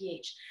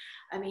APH.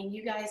 I mean,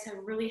 you guys have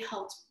really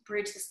helped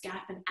bridge this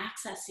gap in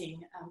accessing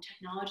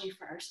technology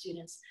for our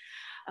students.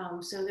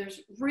 So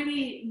there's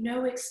really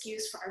no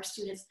excuse for our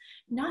students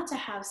not to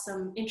have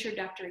some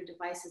introductory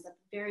devices at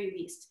the very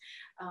least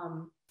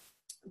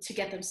to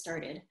get them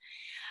started.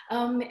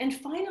 And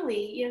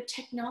finally,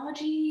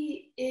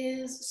 technology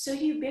is so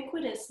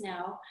ubiquitous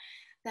now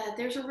that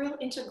there's a real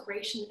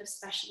integration of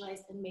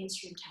specialized and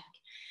mainstream tech.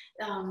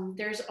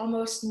 There's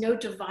almost no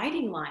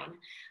dividing line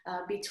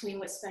between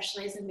what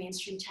specialized and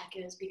mainstream tech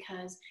is,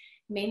 because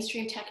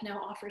mainstream tech now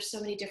offers so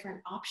many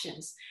different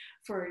options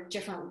for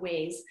different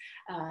ways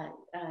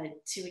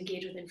to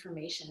engage with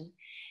information.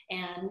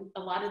 And a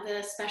lot of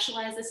the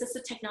specialized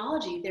assistive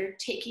technology, they're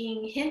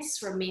taking hints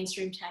from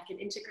mainstream tech and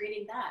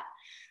integrating that.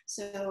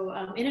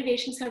 So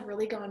innovations have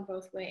really gone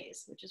both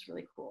ways, which is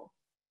really cool.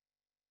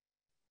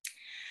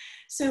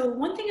 So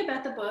one thing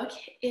about the book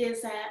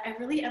is that I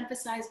really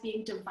emphasize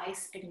being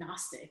device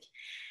agnostic.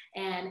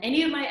 And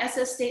any of my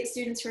SS State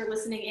students who are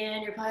listening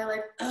in, you're probably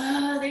like,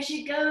 oh, there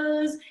she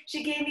goes.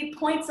 She gave me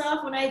points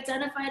off when I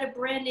identified a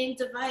brand name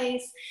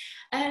device.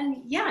 And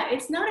yeah,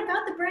 it's not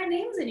about the brand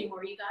names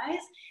anymore, you guys.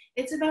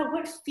 It's about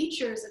what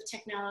features of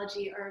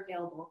technology are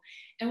available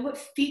and what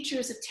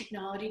features of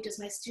technology does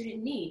my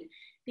student need.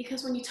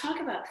 Because when you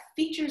talk about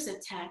features of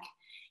tech,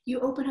 you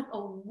open up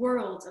a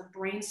world of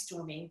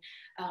brainstorming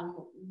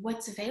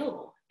what's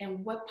available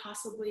and what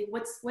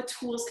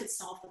tools could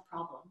solve the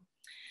problem.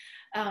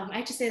 I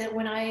have to say that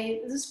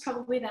this is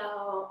probably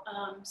about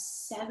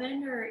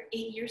 7 or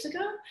 8 years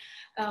ago,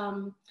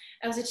 I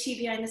was a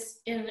TVI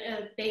in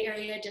a Bay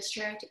Area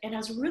district, and I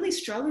was really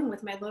struggling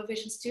with my low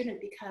vision student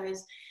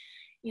because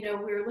we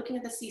were looking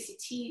at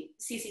the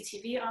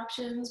CCTV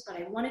options, but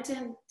I wanted to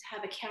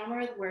have a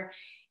camera where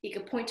he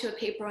could point to a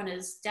paper on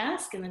his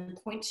desk and then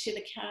point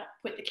the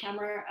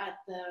camera at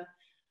the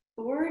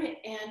board.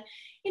 And,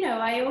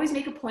 I always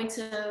make a point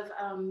of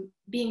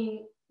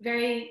being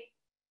very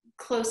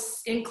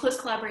in close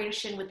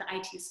collaboration with the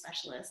IT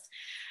specialist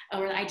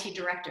or the IT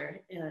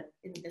director in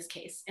this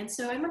case. And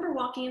so I remember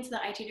walking into the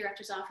IT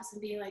director's office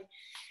and being like,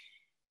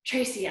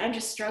 Tracy, I'm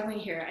just struggling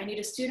here. I need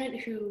a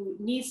student who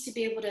needs to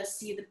be able to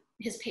see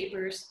his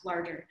papers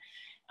larger.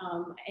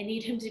 I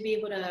need him to be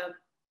able to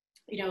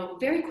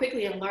very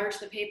quickly enlarge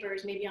the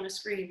papers, maybe on a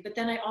screen, but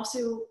then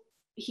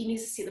he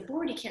needs to see the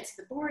board, he can't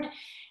see the board,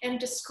 and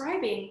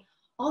describing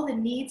all the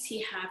needs he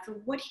had for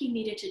what he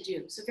needed to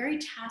do. So very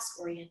task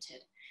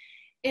oriented.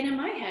 And in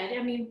my head,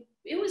 I mean,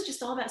 it was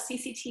just all about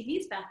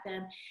CCTVs back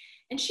then.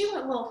 And she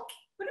went, well,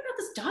 what about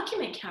this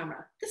document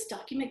camera? This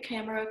document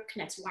camera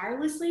connects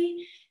wirelessly.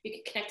 You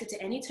can connect it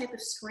to any type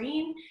of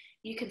screen.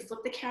 You can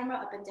flip the camera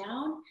up and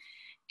down.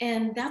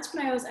 And that's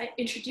when I was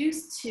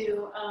introduced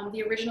to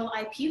the original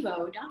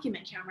IPVO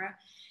document camera.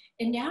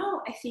 And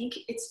now I think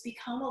it's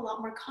become a lot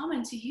more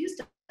common to use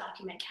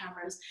document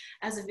cameras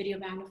as a video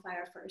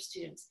magnifier for our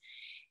students.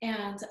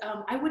 And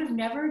I would have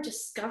never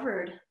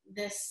discovered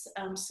this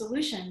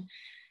solution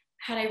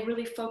had I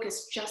really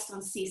focused just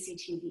on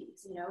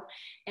CCTVs,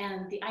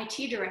 and the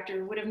IT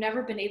director would have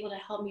never been able to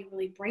help me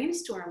really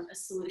brainstorm a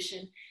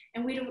solution.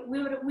 And we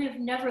would have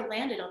never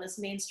landed on this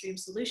mainstream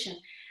solution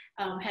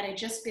had I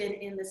just been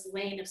in this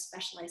lane of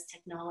specialized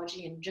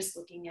technology and just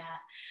looking at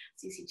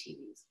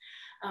CCTVs.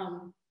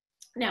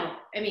 Now,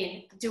 I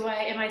mean,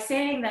 am I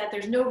saying that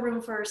there's no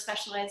room for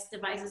specialized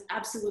devices?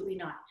 Absolutely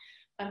not.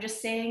 I'm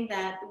just saying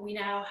that we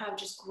now have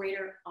just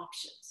greater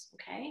options,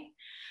 okay?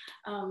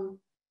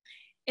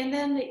 And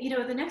then,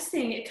 the next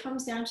thing, it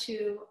comes down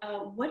to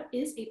what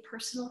is a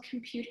personal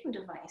computing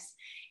device?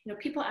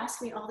 People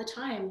ask me all the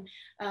time,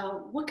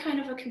 what kind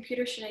of a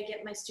computer should I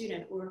get my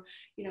student? Or,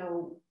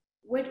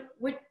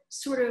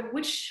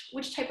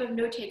 which type of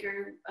note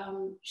taker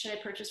should I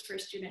purchase for a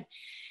student?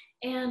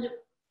 And,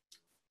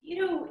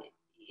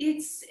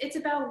 it's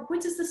about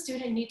what does the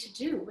student need to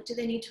do? What do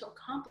they need to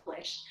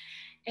accomplish?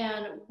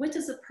 And what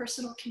does a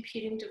personal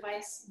computing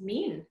device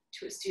mean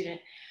to a student?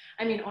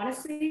 I mean,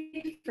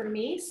 honestly, for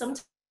me,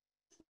 sometimes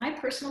my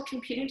personal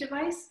computing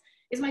device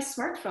is my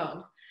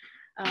smartphone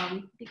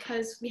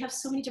because we have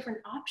so many different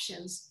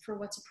options for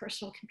what's a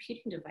personal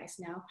computing device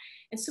now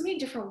and so many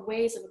different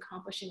ways of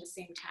accomplishing the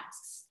same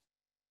tasks.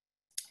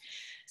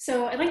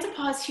 So I'd like to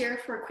pause here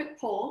for a quick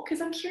poll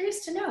because I'm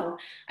curious to know.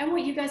 I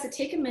want you guys to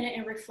take a minute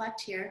and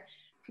reflect here.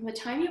 From the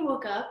time you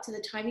woke up to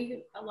the time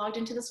you logged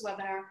into this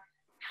webinar,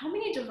 how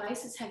many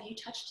devices have you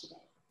touched today?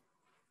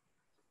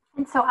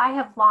 And so I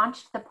have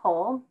launched the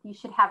poll. You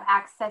should have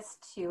access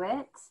to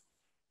it,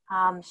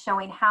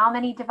 showing how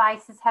many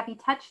devices have you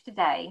touched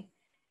today.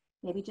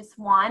 Maybe just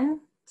 1,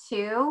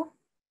 2,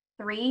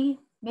 3,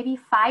 maybe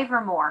 5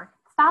 or more.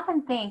 Stop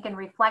and think and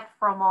reflect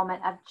for a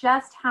moment of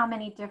just how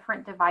many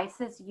different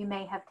devices you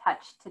may have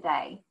touched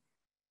today.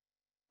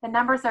 The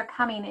numbers are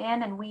coming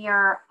in and we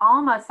are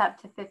almost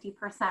up to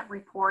 50%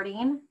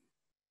 reporting.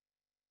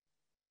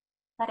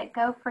 Let it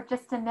go for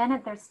just a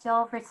minute. There's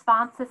still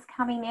responses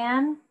coming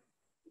in.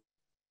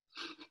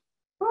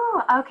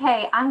 Ooh,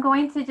 okay, I'm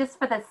going to, just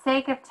for the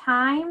sake of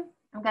time,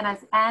 I'm going to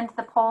end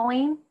the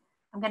polling.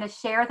 I'm going to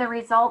share the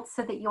results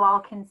so that you all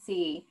can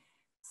see.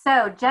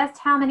 So just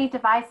how many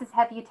devices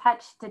have you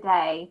touched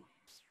today?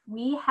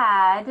 We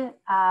had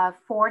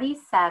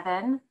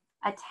 47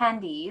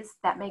 attendees,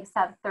 that makes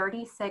up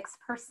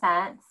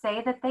 36%,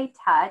 say that they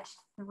touched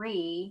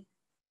 3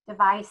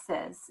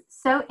 devices.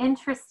 So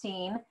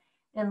interesting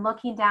in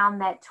looking down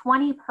that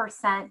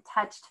 20%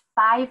 touched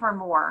 5 or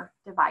more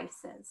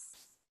devices.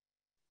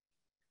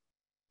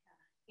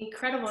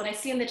 Incredible. And I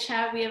see in the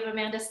chat we have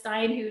Amanda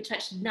Stein who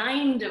touched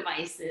 9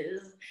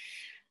 devices.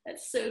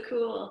 That's so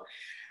cool.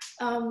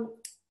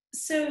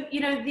 So,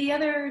 you know, the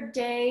other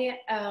day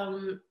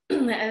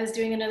I was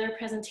doing another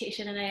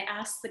presentation and I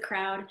asked the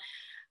crowd,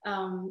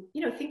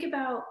 you know, think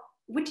about,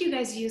 what do you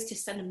guys use to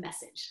send a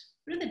message?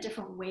 What are the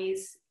different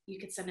ways you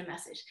could send a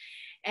message?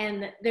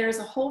 And there's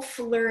a whole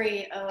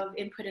flurry of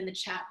input in the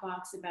chat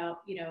box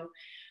about, you know,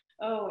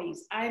 oh, I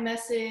use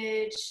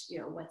iMessage, you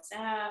know,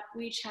 WhatsApp,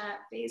 WeChat,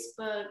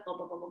 Facebook, blah,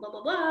 blah, blah, blah, blah,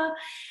 blah, blah.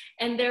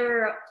 And there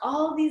were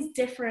all these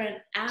different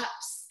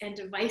apps and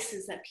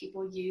devices that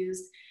people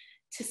used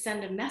to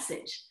send a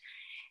message.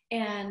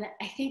 And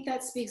I think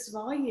that speaks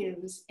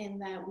volumes in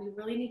that we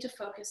really need to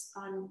focus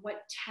on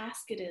what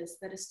task it is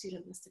that a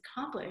student must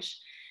accomplish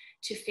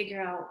to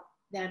figure out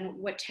then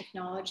what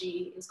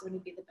technology is going to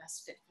be the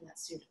best fit for that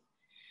student.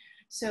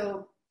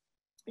 So,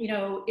 you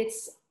know,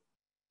 it's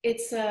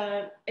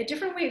a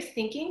different way of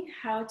thinking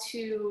how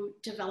to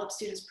develop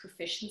students'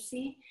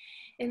 proficiency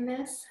in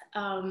this.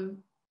 And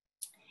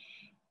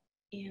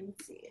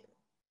let's see.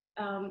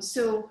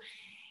 So,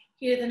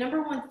 you know, the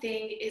number one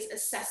thing is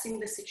assessing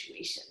the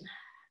situation.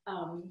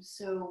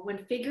 So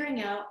when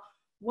figuring out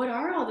what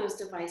are all those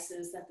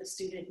devices that the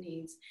student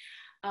needs,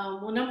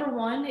 well, number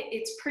one,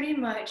 it's pretty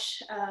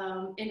much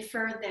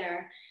inferred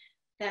there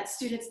that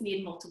students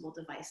need multiple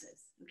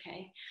devices,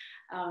 okay?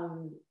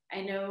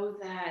 I know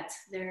that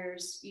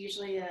there's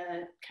usually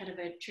a kind of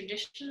a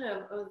tradition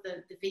of, oh,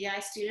 the VI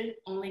student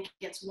only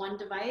gets 1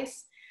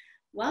 device.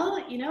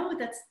 Well, you know,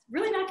 that's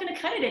really not gonna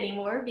cut it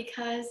anymore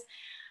because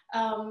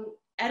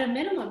at a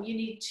minimum, you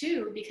need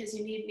 2 because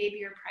you need maybe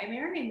your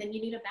primary and then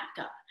you need a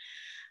backup.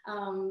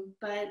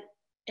 But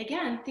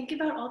again, think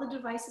about all the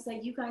devices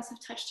that you guys have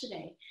touched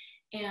today.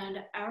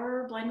 And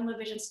our blind and low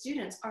vision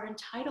students are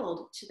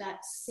entitled to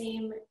that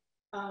same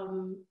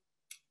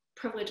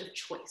privilege of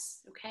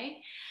choice,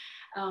 okay?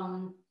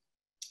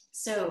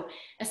 So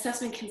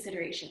assessment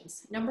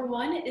considerations. Number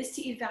 1 is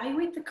to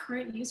evaluate the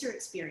current user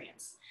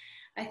experience.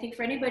 I think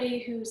for anybody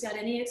who's got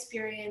any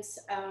experience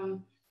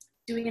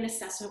doing an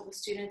assessment with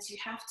students, you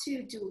have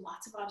to do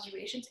lots of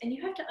observations and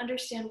you have to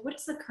understand what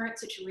is the current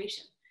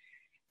situation.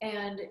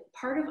 And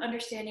part of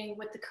understanding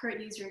what the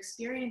current user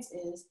experience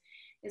is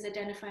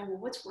identifying, well,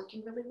 what's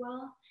working really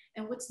well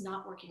and what's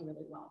not working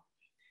really well.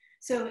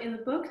 So in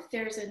the book,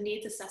 there's a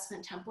needs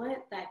assessment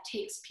template that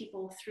takes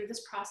people through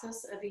this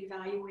process of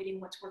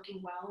evaluating what's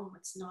working well and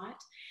what's not,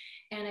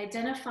 and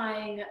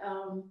identifying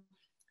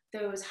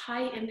those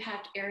high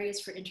impact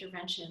areas for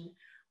intervention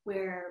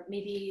where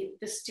maybe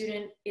the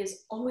student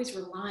is always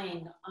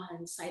relying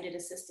on sighted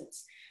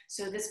assistance.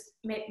 So this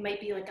might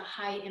be like a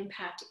high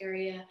impact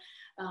area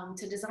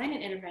to design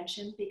an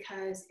intervention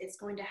because it's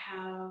going to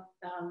have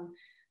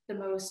the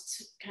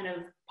most kind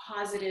of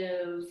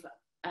positive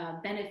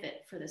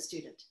benefit for the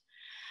student.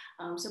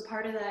 So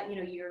part of that, you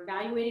know, you're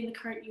evaluating the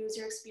current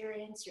user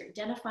experience, you're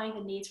identifying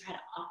the needs for how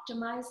to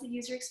optimize the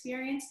user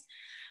experience.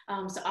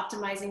 So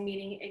optimizing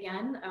meaning,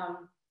 again,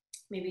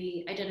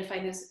 maybe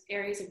identifying those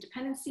areas of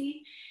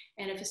dependency.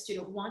 And if a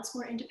student wants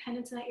more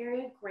independence in that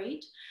area,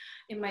 great.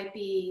 It might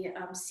be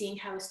seeing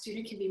how a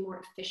student can be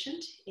more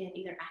efficient in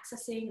either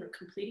accessing or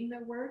completing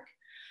their work,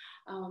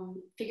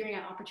 figuring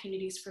out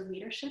opportunities for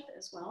leadership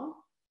as well.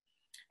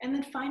 And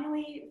then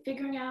finally,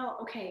 figuring out,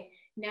 okay,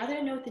 now that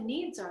I know what the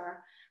needs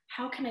are,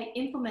 how can I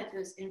implement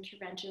those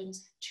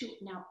interventions to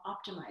now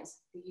optimize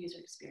the user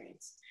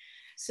experience?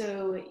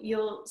 So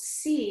you'll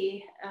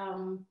see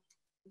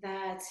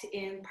that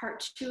in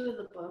part 2 of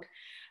the book,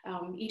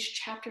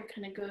 each chapter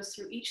kind of goes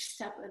through each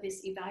step of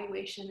this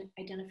evaluation,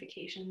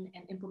 identification,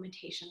 and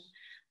implementation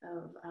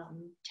of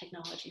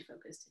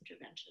technology-focused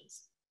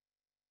interventions.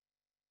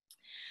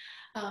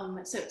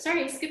 So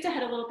sorry, I skipped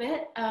ahead a little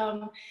bit,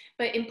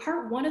 but in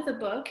part 1 of the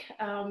book,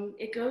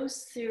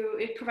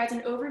 it provides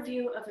an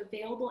overview of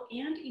available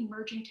and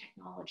emerging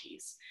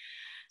technologies.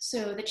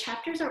 So the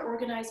chapters are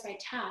organized by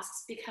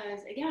tasks because,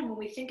 again, when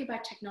we think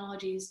about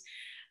technologies,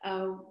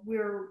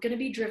 we're going to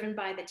be driven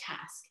by the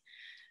task.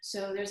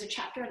 So there's a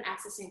chapter on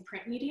accessing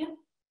print media,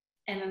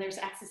 and then there's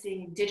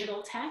accessing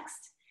digital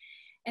text,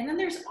 and then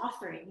there's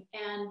authoring.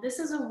 And this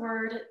is a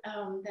word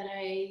that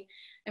I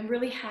am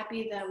really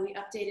happy that we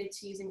updated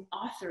to using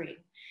authoring,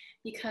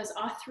 because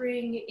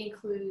authoring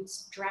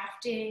includes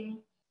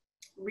drafting,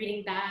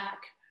 reading back,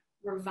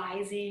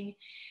 revising.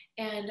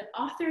 And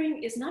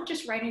authoring is not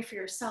just writing for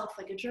yourself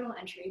like a journal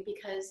entry,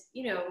 because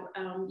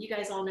you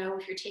guys all know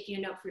if you're taking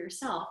a note for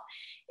yourself,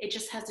 it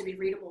just has to be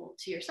readable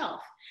to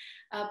yourself.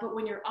 But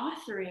when you're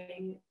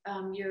authoring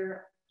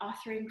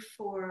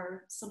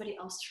for somebody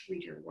else to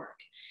read your work.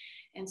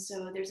 And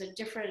so there's a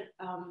different,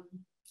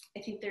 I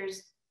think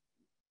there's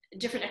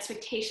different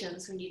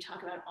expectations when you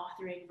talk about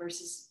authoring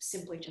versus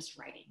simply just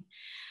writing.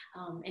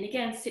 And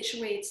again,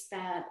 situates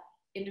that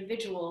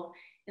individual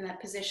in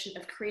that position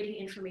of creating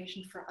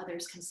information for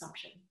others'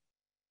 consumption.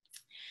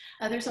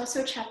 There's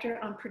also a chapter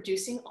on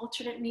producing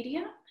alternate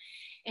media.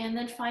 And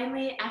then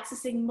finally,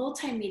 accessing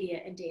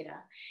multimedia and data.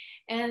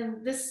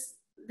 And this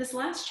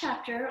last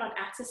chapter on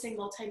accessing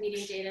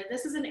multimedia data,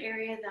 this is an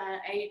area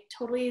that I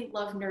totally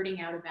love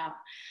nerding out about,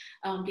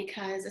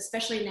 because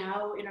especially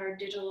now in our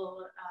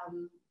digital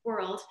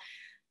world,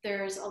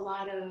 there's a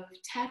lot of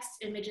text,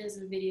 images,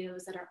 and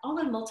videos that are all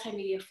in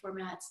multimedia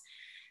formats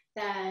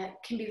that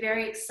can be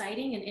very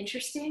exciting and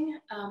interesting,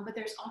 but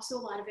there's also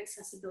a lot of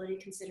accessibility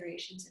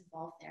considerations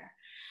involved there.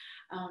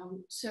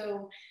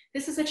 So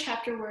this is a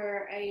chapter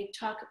where I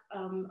talk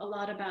a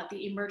lot about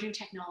the emerging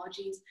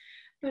technologies,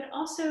 but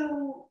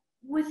also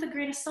with a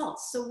grain of salt.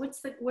 So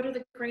what are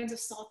the grains of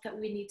salt that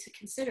we need to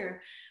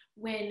consider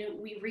when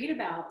we read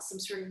about some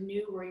sort of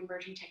new or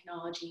emerging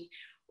technology,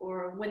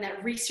 or when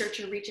that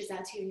researcher reaches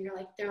out to you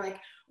and they're like,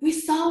 we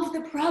solved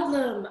the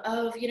problem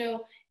of,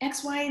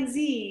 X, Y, and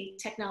Z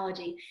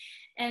technology.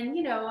 And,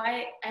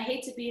 I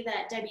hate to be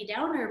that Debbie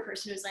Downer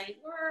person who's like,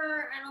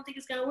 I don't think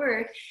it's gonna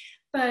work,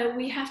 but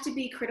we have to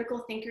be critical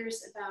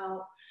thinkers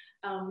about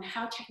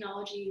how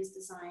technology is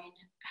designed,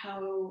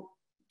 how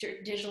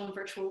digital and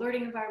virtual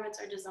learning environments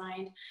are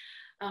designed,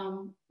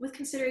 with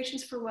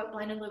considerations for what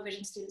blind and low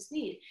vision students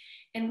need.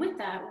 And with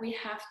that, we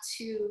have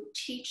to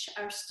teach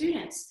our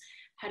students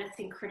how to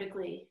think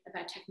critically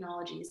about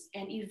technologies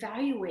and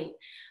evaluate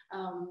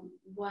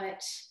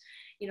what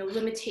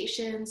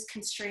limitations,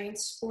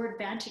 constraints, or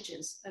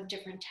advantages of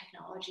different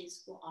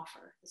technologies will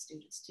offer the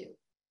students too.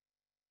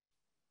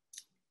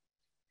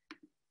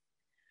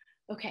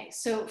 Okay,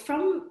 so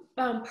from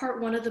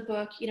part 1 of the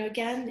book,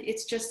 again,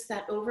 it's just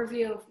that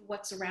overview of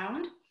what's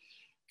around.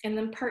 And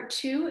then part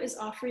 2 is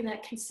offering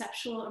that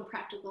conceptual and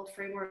practical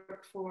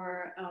framework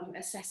for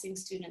assessing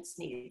students'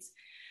 needs.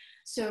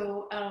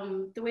 So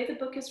the way the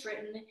book is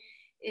written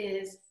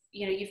is,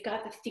 you've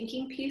got the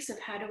thinking piece of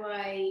how do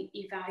I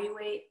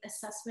evaluate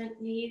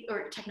assessment need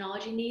or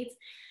technology needs.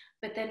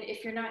 But then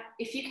if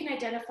you can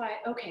identify,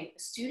 okay, a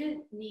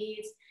student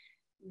needs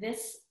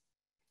this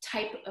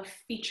type of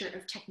feature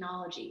of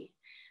technology.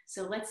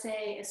 So let's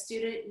say a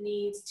student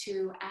needs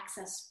to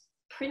access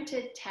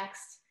printed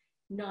text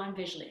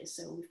non-visually.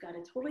 So we've got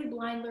a totally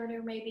blind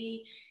learner,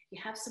 maybe you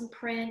have some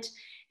print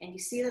and you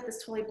see that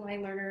this totally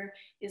blind learner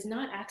is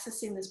not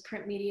accessing this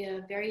print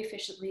media very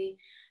efficiently.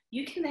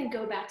 You can then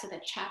go back to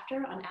that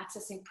chapter on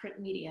accessing print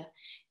media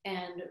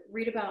and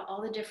read about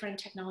all the different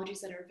technologies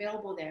that are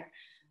available there,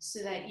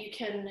 so that you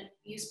can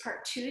use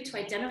part 2 to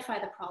identify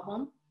the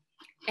problem,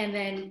 and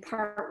then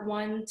part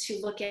 1 to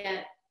look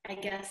at, I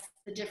guess,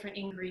 the different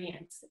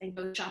ingredients and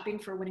go shopping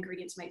for what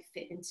ingredients might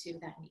fit into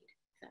that need,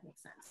 if that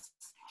makes sense.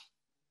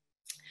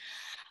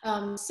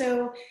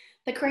 So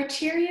the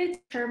criteria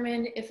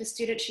determine if a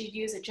student should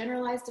use a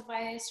generalized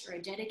device or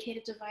a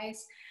dedicated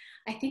device.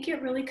 I think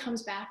it really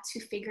comes back to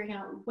figuring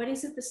out what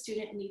is it the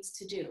student needs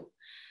to do,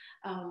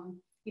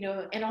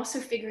 and also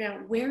figuring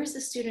out where is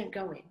the student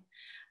going.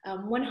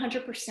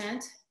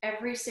 100%,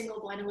 every single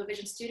blind and low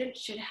vision student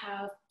should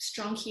have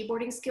strong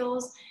keyboarding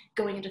skills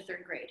going into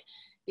 3rd grade,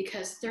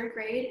 because 3rd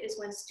grade is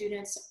when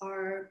students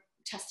are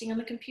testing on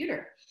the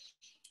computer.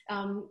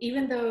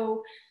 Even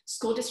though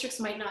school districts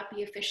might not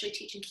be officially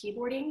teaching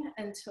keyboarding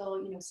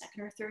until 2nd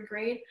or 3rd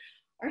grade,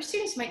 our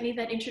students might need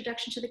that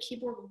introduction to the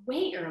keyboard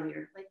way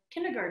earlier, like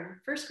kindergarten,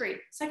 1st grade,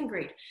 2nd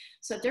grade.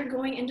 So they're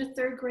going into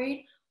 3rd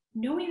grade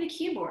knowing the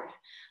keyboard,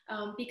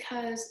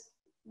 because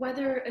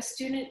whether a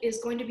student is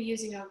going to be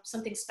using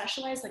something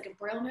specialized like a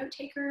Braille note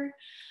taker,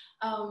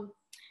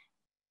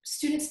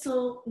 students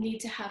still need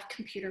to have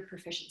computer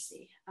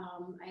proficiency.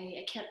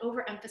 I can't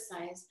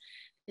overemphasize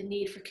the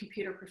need for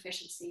computer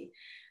proficiency.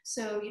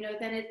 So,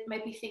 then it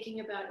might be thinking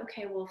about,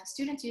 okay, well, if a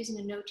student's using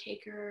a note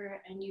taker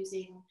and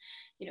using,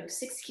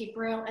 6-key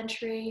Braille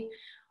entry,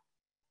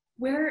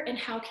 where and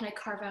how can I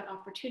carve out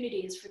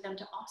opportunities for them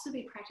to also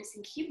be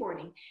practicing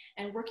keyboarding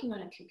and working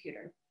on a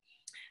computer?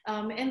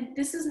 And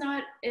this is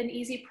not an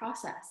easy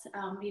process.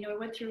 You know, I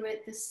went through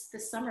it this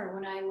summer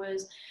when I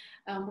was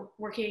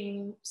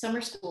working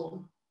summer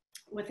school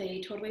with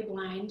a totally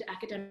blind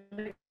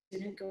academic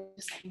student going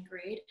to second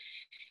grade.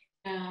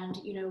 And,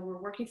 you know, we're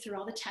working through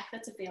all the tech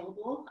that's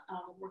available,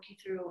 working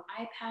through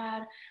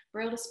iPad,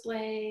 braille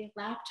display,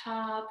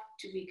 laptop,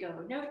 do we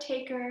go note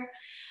taker?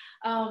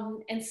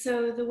 And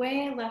so the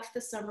way I left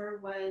the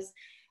summer was,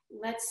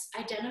 let's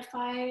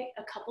identify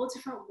a couple of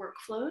different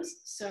workflows.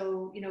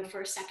 So, you know, for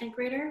a second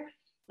grader,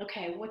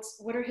 okay,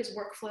 what are his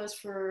workflows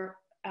for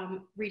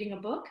reading a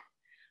book?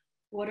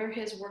 What are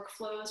his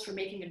workflows for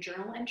making a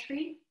journal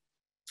entry?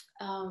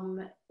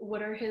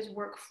 What are his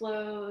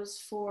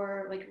workflows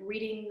for like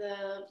reading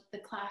the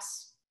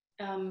class,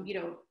 you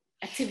know,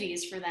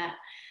 activities for that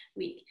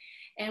week?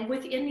 And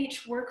within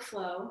each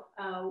workflow,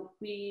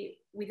 we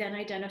then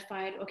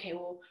identified, okay,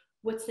 well,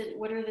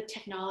 what are the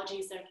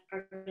technologies that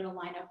are going to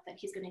line up that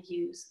he's going to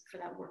use for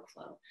that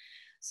workflow?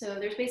 So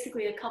there's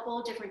basically a couple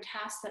of different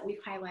tasks that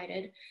we've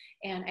highlighted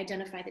and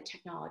identify the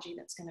technology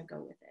that's going to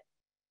go with it.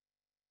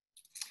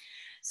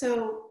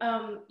 So,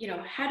 you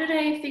know, how did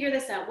I figure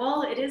this out?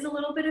 Well, it is a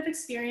little bit of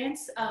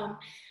experience,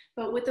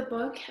 but with the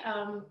book,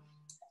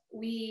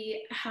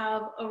 we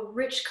have a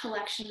rich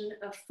collection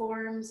of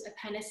forms,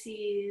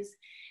 appendices,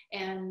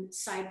 and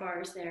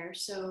sidebars there.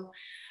 So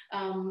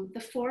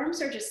the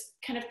forms are just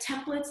kind of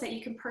templates that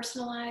you can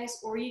personalize,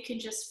 or you can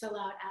just fill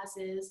out as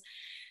is.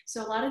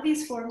 So a lot of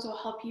these forms will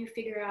help you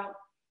figure out,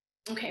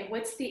 okay,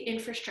 what's the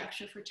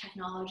infrastructure for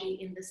technology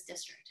in this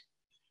district?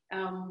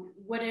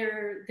 What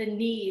are the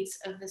needs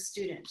of the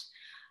student?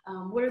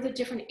 What are the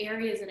different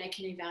areas that I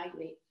can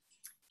evaluate?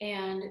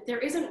 And there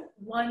isn't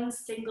one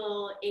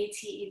single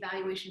AT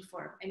evaluation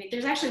form. I mean,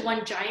 there's actually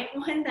one giant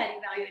one that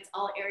evaluates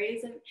all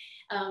areas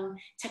of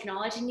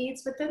technology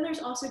needs, but then there's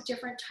also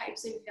different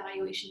types of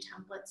evaluation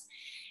templates.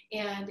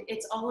 And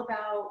it's all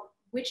about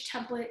which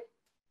template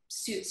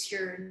suits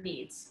your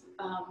needs.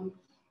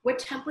 What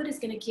template is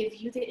going to give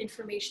you the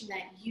information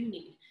that you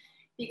need?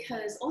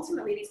 Because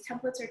ultimately these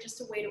templates are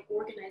just a way to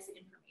organize the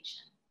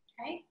information,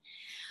 okay?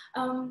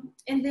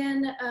 And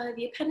then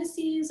the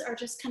appendices are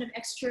just kind of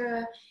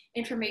extra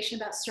information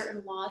about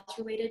certain laws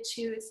related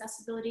to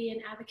accessibility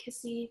and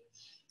advocacy.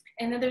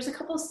 And then there's a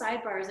couple of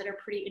sidebars that are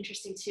pretty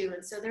interesting too.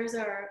 And so there's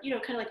our, you know,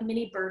 kind of like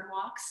mini bird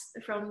walks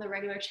from the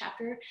regular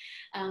chapter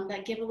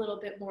that give a little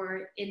bit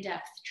more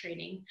in-depth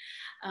training.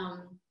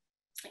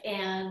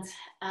 Let's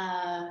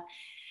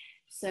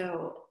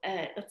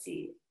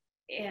see.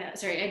 Yeah,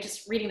 sorry, I'm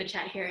just reading the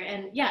chat here.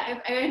 And yeah,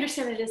 I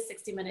understand that it is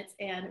 60 minutes,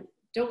 and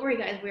don't worry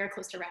guys, we are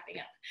close to wrapping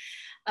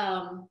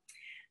up.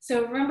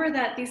 So remember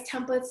that these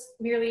templates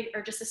merely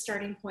are just a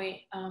starting point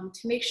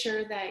to make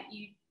sure that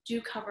you do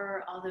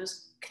cover all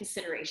those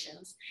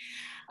considerations.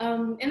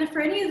 And then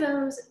for any of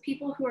those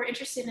people who are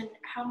interested in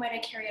how might I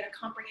carry out a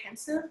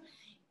comprehensive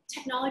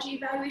technology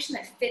evaluation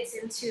that fits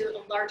into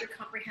a larger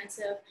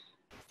comprehensive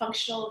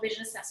functional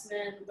vision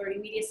assessment,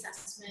 learning media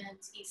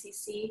assessment,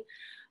 ECC,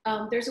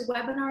 there's a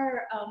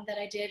webinar that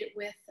I did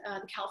with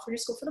the California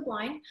School for the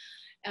Blind.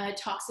 It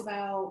talks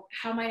about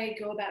how might I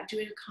go about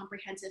doing a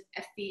comprehensive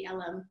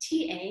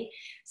FVLMTA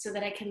so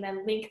that I can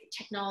then link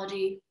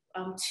technology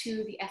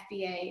to the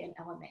FVA and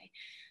LMA.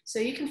 So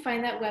you can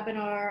find that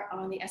webinar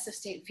on the SF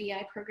State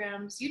VI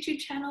Programs YouTube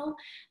channel,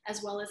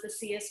 as well as the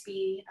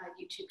CSB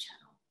YouTube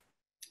channel.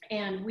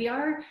 And we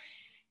are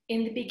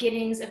in the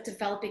beginnings of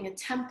developing a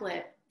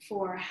template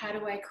for how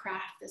do I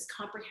craft this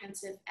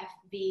comprehensive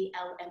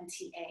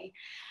FVLMTA.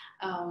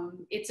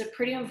 It's a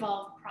pretty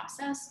involved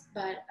process,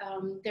 but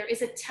there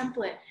is a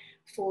template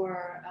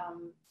for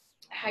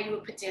how you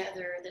would put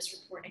together this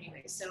report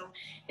anyway. So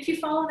if you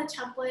follow the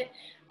template,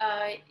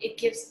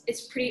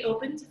 it's pretty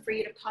open for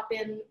you to pop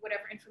in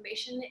whatever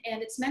information,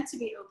 and it's meant to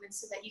be open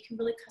so that you can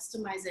really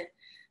customize it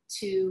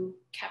to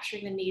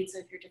capturing the needs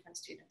of your different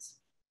students.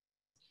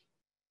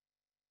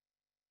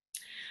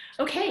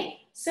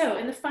 Okay, so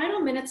in the final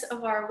minutes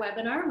of our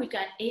webinar, we've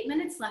got 8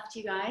 minutes left,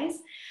 you guys.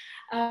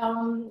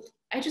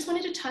 I just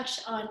wanted to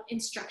touch on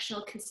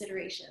instructional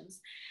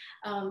considerations.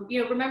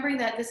 You know, remembering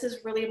that this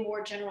is really a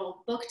more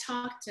general book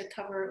talk to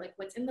cover like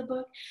what's in the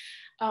book.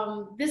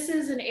 This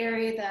is an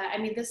area that, I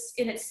mean, this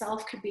in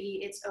itself could be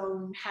its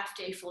own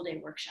half-day,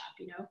 full-day workshop,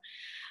 you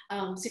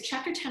know. So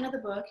chapter 10 of the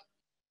book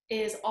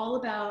is all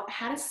about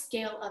how to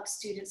scale up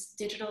students'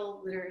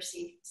 digital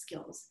literacy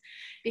skills.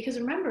 Because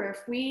remember, if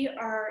we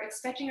are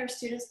expecting our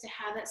students to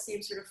have that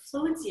same sort of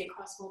fluency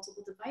across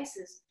multiple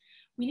devices,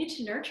 we need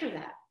to nurture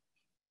that,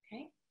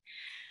 okay?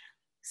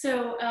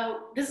 So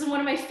this is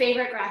one of my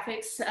favorite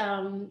graphics.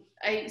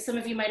 Some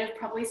of you might have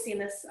probably seen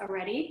this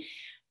already,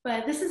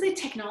 but this is a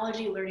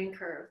technology learning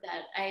curve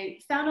that I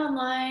found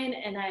online,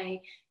 and I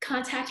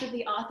contacted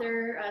the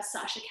author,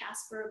 Sasha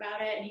Casper,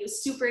 about it, and he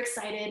was super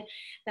excited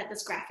that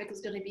this graphic was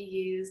going to be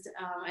used.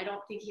 I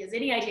don't think he has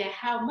any idea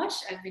how much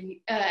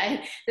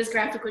this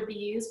graphic would be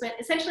used, but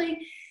essentially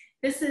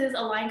this is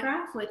a line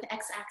graph with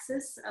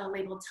x-axis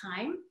labeled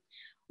time,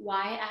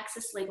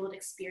 y-axis labeled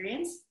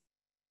experience,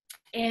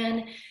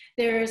 And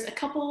there's a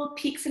couple of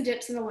peaks and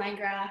dips in the line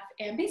graph.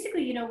 And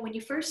basically, you know, when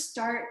you first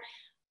start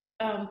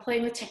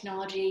playing with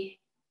technology,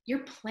 you're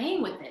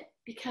playing with it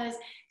because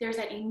there's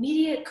that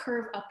immediate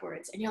curve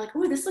upwards. And you're like,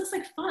 oh, this looks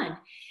like fun.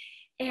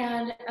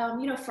 And,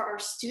 you know, for our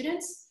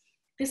students,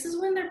 this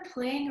is when they're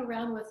playing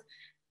around with,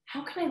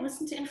 how can I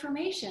listen to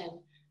information?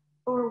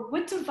 Or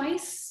what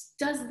device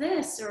does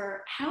this?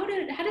 Or how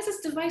does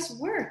this device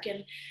work?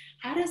 And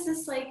how does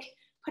this like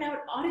put out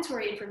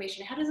auditory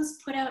information? How does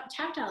this put out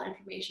tactile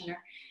information? Or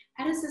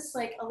how does this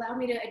like allow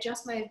me to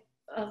adjust my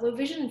low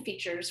vision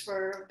features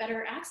for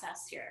better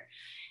access here?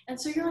 And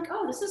so you're like,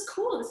 oh, this is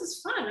cool. This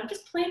is fun. I'm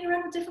just playing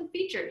around with different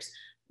features.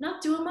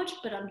 Not doing much,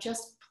 but I'm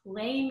just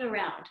playing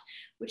around,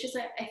 which is,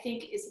 I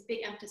think, is a big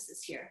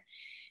emphasis here.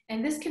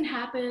 And this can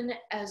happen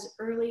as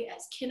early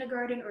as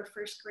kindergarten or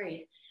first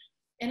grade.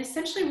 And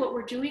essentially what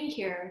we're doing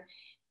here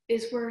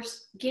is we're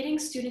getting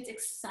students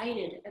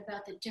excited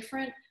about the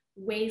different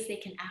ways they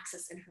can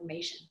access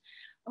information.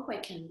 Oh, I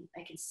can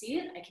see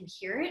it, I can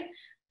hear it,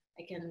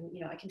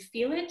 I can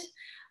feel it.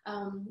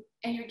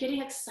 And you're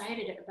getting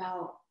excited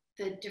about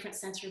the different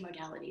sensory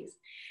modalities.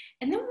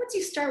 And then once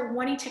you start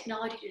wanting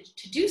technology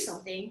to do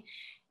something,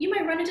 you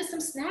might run into some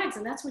snags,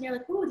 and that's when you're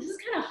like, oh, this is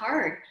kind of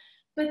hard.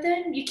 But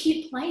then you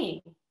keep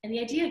playing. And the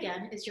idea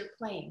again is you're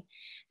playing.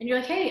 And you're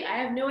like, hey, I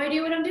have no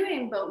idea what I'm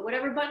doing, but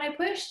whatever button I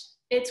pushed,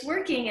 it's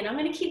working, and I'm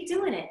gonna keep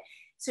doing it.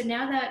 So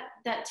now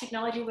that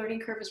technology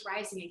learning curve is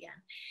rising again.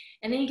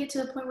 And then you get to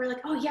the point where you're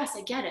like, oh yes,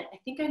 I get it. I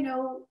think I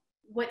know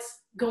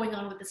what's going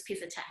on with this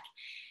piece of tech.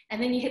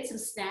 And then you hit some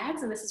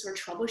snags, and this is where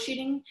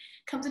troubleshooting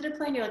comes into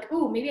play. And you're like,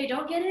 oh, maybe I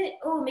don't get it.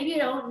 Oh, maybe I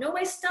don't know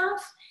my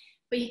stuff.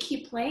 But you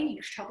keep playing,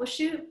 you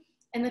troubleshoot.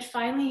 And then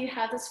finally you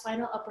have this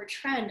final upward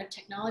trend of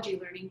technology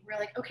learning. We're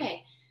like,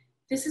 okay,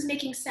 this is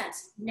making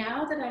sense.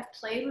 Now that I've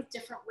played with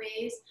different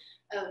ways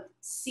of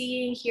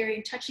seeing,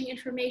 hearing, touching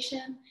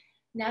information,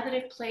 now that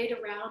I've played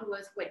around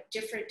with what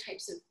different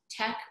types of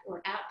tech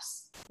or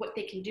apps, what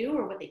they can do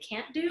or what they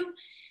can't do,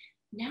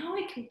 now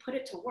I can put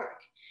it to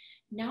work.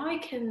 Now I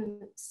can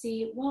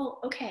see,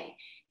 well, okay,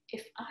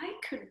 if I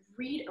could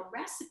read a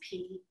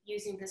recipe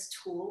using this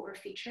tool or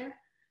feature,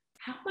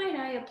 how might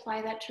I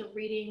apply that to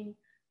reading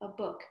a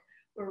book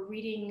or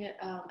reading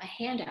a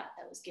handout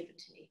that was given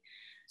to me?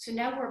 So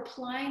now we're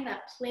applying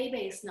that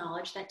play-based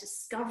knowledge, that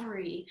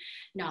discovery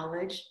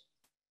knowledge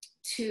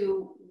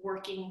to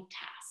working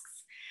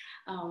tasks.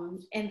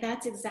 And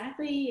that's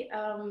exactly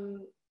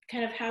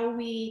kind of how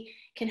we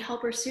can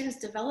help our students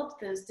develop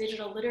those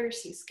digital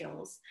literacy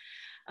skills.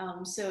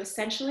 So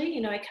essentially,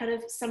 you know, I kind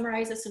of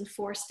summarize this in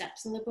 4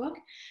 steps in the book,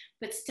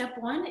 but step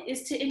 1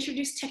 is to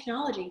introduce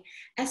technology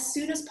as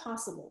soon as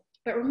possible.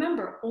 But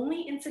remember,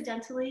 only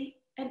incidentally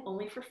and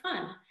only for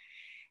fun.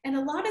 And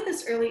a lot of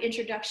this early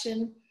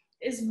introduction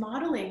is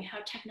modeling how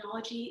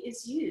technology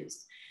is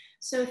used.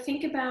 So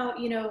think about,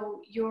 you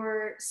know,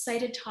 your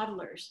sighted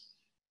toddlers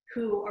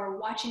who are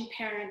watching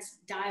parents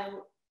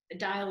dial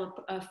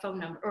a phone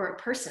number or a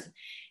person,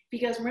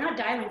 because we're not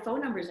dialing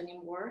phone numbers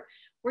anymore.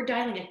 We're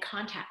dialing a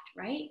contact,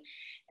 right?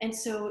 And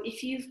so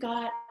if you've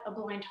got a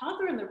blind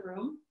toddler in the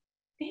room,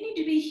 they need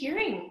to be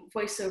hearing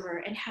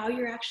voiceover and how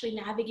you're actually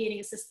navigating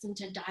a system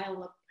to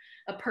dial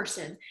a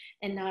person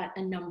and not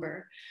a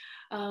number.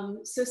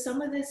 So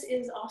some of this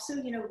is also,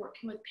 you know,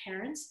 working with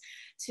parents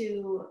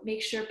to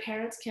make sure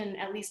parents can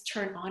at least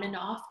turn on and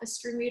off a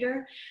screen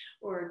reader,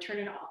 or turn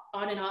it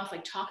on and off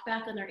like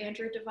TalkBack on their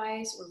Android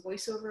device or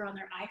VoiceOver on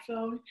their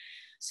iPhone,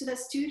 so that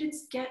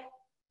students get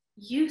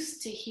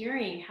used to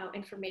hearing how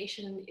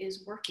information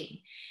is working.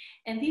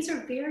 And these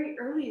are very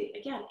early,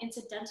 again,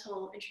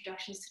 incidental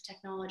introductions to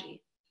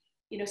technology.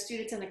 You know,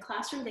 students in the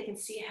classroom, they can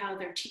see how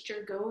their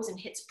teacher goes and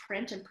hits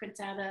print and prints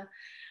out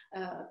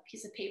a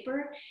piece of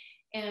paper.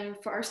 And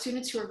for our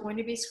students who are going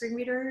to be screen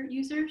reader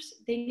users,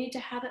 they need to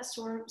have that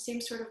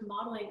same sort of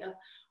modeling of,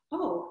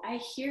 oh, I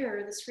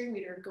hear the screen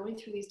reader going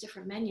through these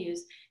different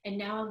menus, and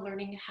now I'm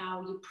learning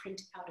how you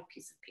print out a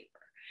piece of paper,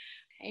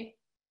 okay?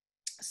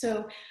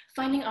 So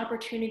finding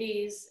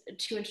opportunities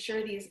to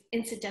ensure these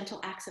incidental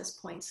access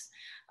points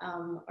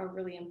are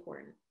really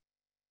important.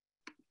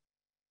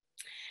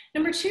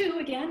 Number 2,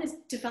 again, is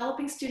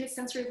developing student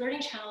sensory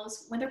learning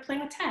channels when they're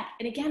playing with tech.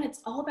 And again,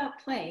 it's all about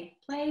play,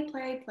 play,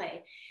 play,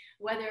 play.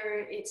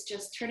 Whether it's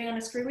just turning on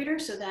a screen reader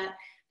so that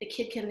the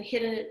kid can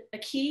hit a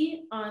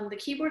key on the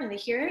keyboard and they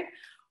hear it,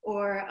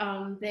 or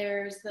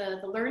there's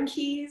the Learn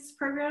Keys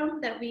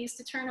program that we used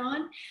to turn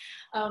on,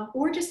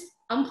 or just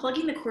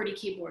unplugging the QWERTY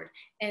keyboard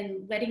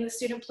and letting the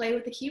student play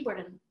with the keyboard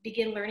and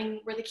begin learning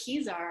where the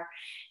keys are,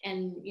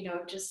 and, you know,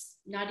 just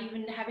not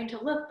even having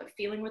to look, but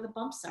feeling where the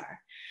bumps are.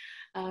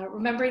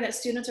 Remembering that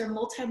students are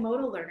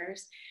multimodal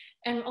learners,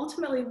 and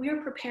ultimately we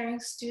are preparing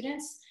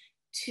students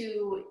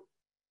to,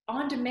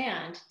 on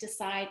demand,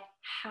 decide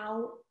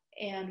how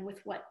and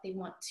with what they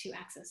want to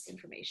access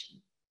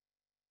information.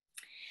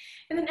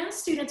 And then as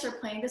students are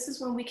playing, this is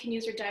when we can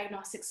use our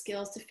diagnostic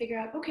skills to figure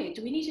out, okay,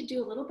 do we need to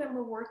do a little bit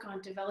more work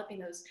on developing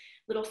those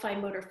little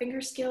fine motor finger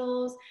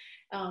skills?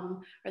 Are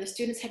the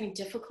students having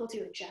difficulty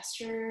with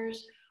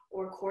gestures?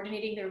 or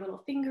coordinating their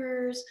little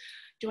fingers?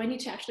 Do I need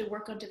to actually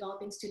work on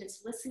developing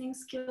students' listening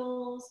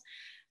skills?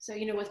 So,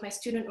 you know, with my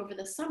student over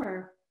the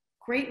summer,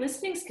 great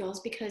listening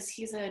skills because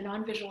he's a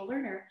non-visual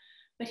learner,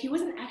 but he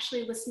wasn't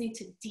actually listening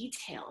to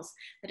details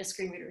that a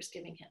screen reader was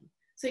giving him.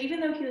 So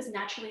even though he was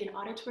naturally an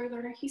auditory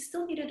learner, he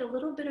still needed a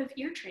little bit of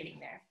ear training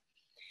there.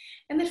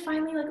 And then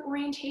finally, like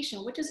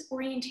orientation. What does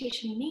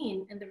orientation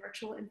mean in the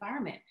virtual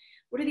environment?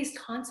 What are these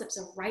concepts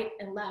of right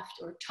and left,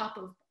 or top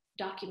of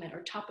document,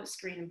 or top of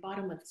screen and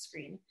bottom of the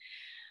screen?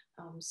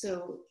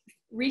 So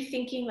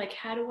rethinking, like,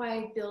 how do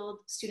I build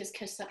students'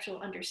 conceptual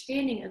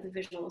understanding of the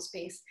visual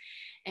space,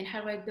 and how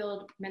do I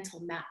build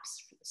mental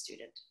maps for the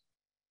student?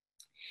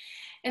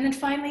 And then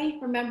finally,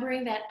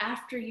 remembering that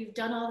after you've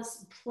done all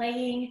this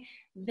playing,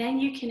 then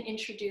you can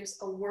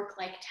introduce a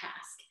work-like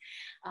task.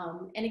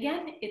 And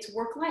again, it's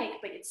work-like,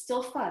 but it's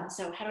still fun.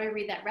 So how do I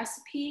read that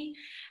recipe?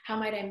 How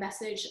might I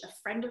message a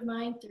friend of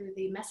mine through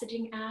the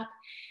messaging app?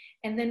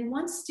 And then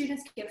once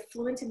students get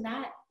fluent in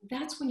that,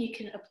 that's when you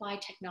can apply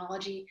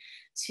technology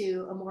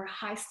to a more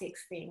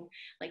high-stakes thing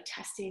like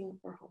testing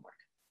or homework.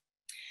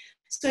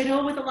 So I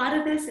know with a lot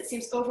of this, it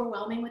seems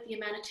overwhelming with the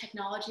amount of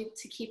technology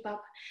to keep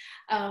up.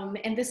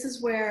 And this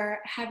is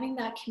where having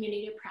that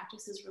community of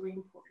practice is really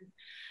important.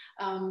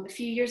 A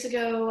few years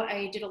ago,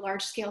 I did a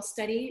large-scale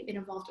study. It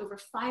involved over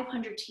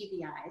 500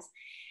 TVIs,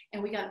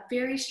 and we got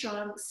very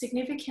strong,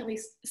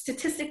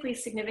 statistically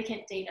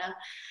significant data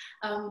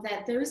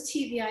that those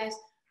TVIs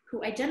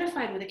who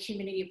identified with a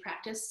community of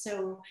practice,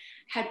 so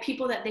had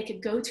people that they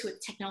could go to with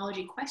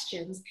technology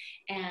questions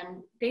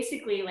and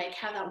basically like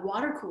have that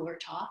water cooler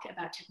talk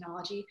about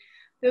technology,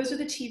 those are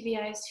the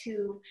TVIs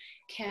who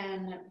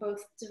can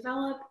both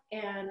develop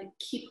and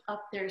keep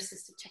up their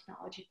assistive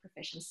technology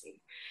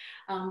proficiency.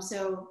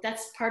 So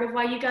that's part of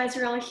why you guys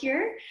are all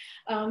here.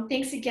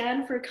 Thanks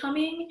again for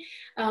coming.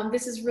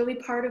 This is really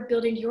part of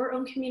building your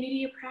own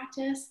community of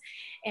practice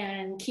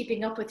and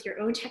keeping up with your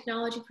own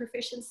technology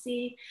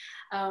proficiency.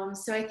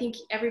 So I think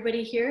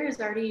everybody here is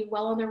already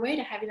well on their way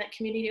to having that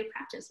community of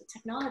practice with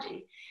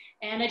technology.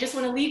 And I just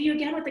want to leave you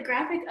again with the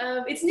graphic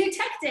of it's New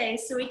Tech Day,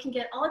 so we can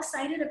get all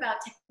excited about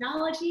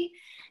technology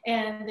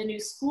and the new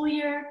school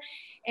year.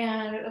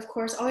 And of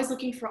course, always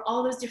looking for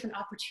all those different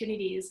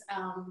opportunities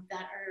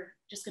that are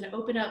just going to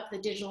open up the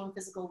digital and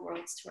physical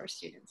worlds to our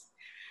students.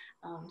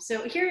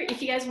 So here,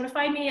 if you guys want to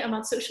find me, I'm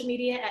on social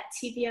media at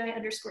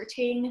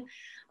TVI_Ting,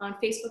 on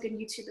Facebook and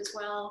YouTube as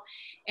well.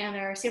 And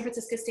our San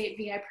Francisco State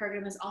VI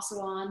program is also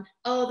on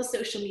all the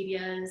social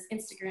medias,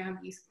 Instagram,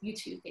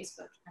 YouTube,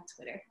 Facebook, and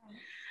Twitter.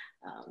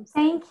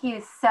 Thank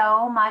you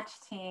so much,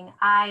 Ting.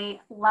 I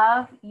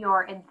love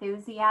your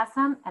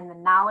enthusiasm and the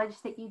knowledge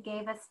that you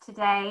gave us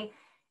today.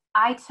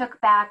 I took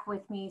back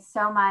with me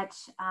so much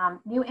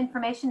new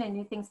information and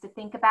new things to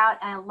think about.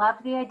 And I love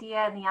the idea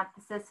and the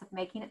emphasis of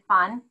making it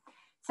fun.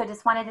 So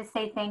just wanted to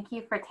say thank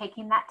you for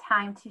taking that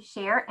time to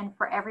share and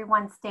for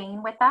everyone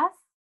staying with us.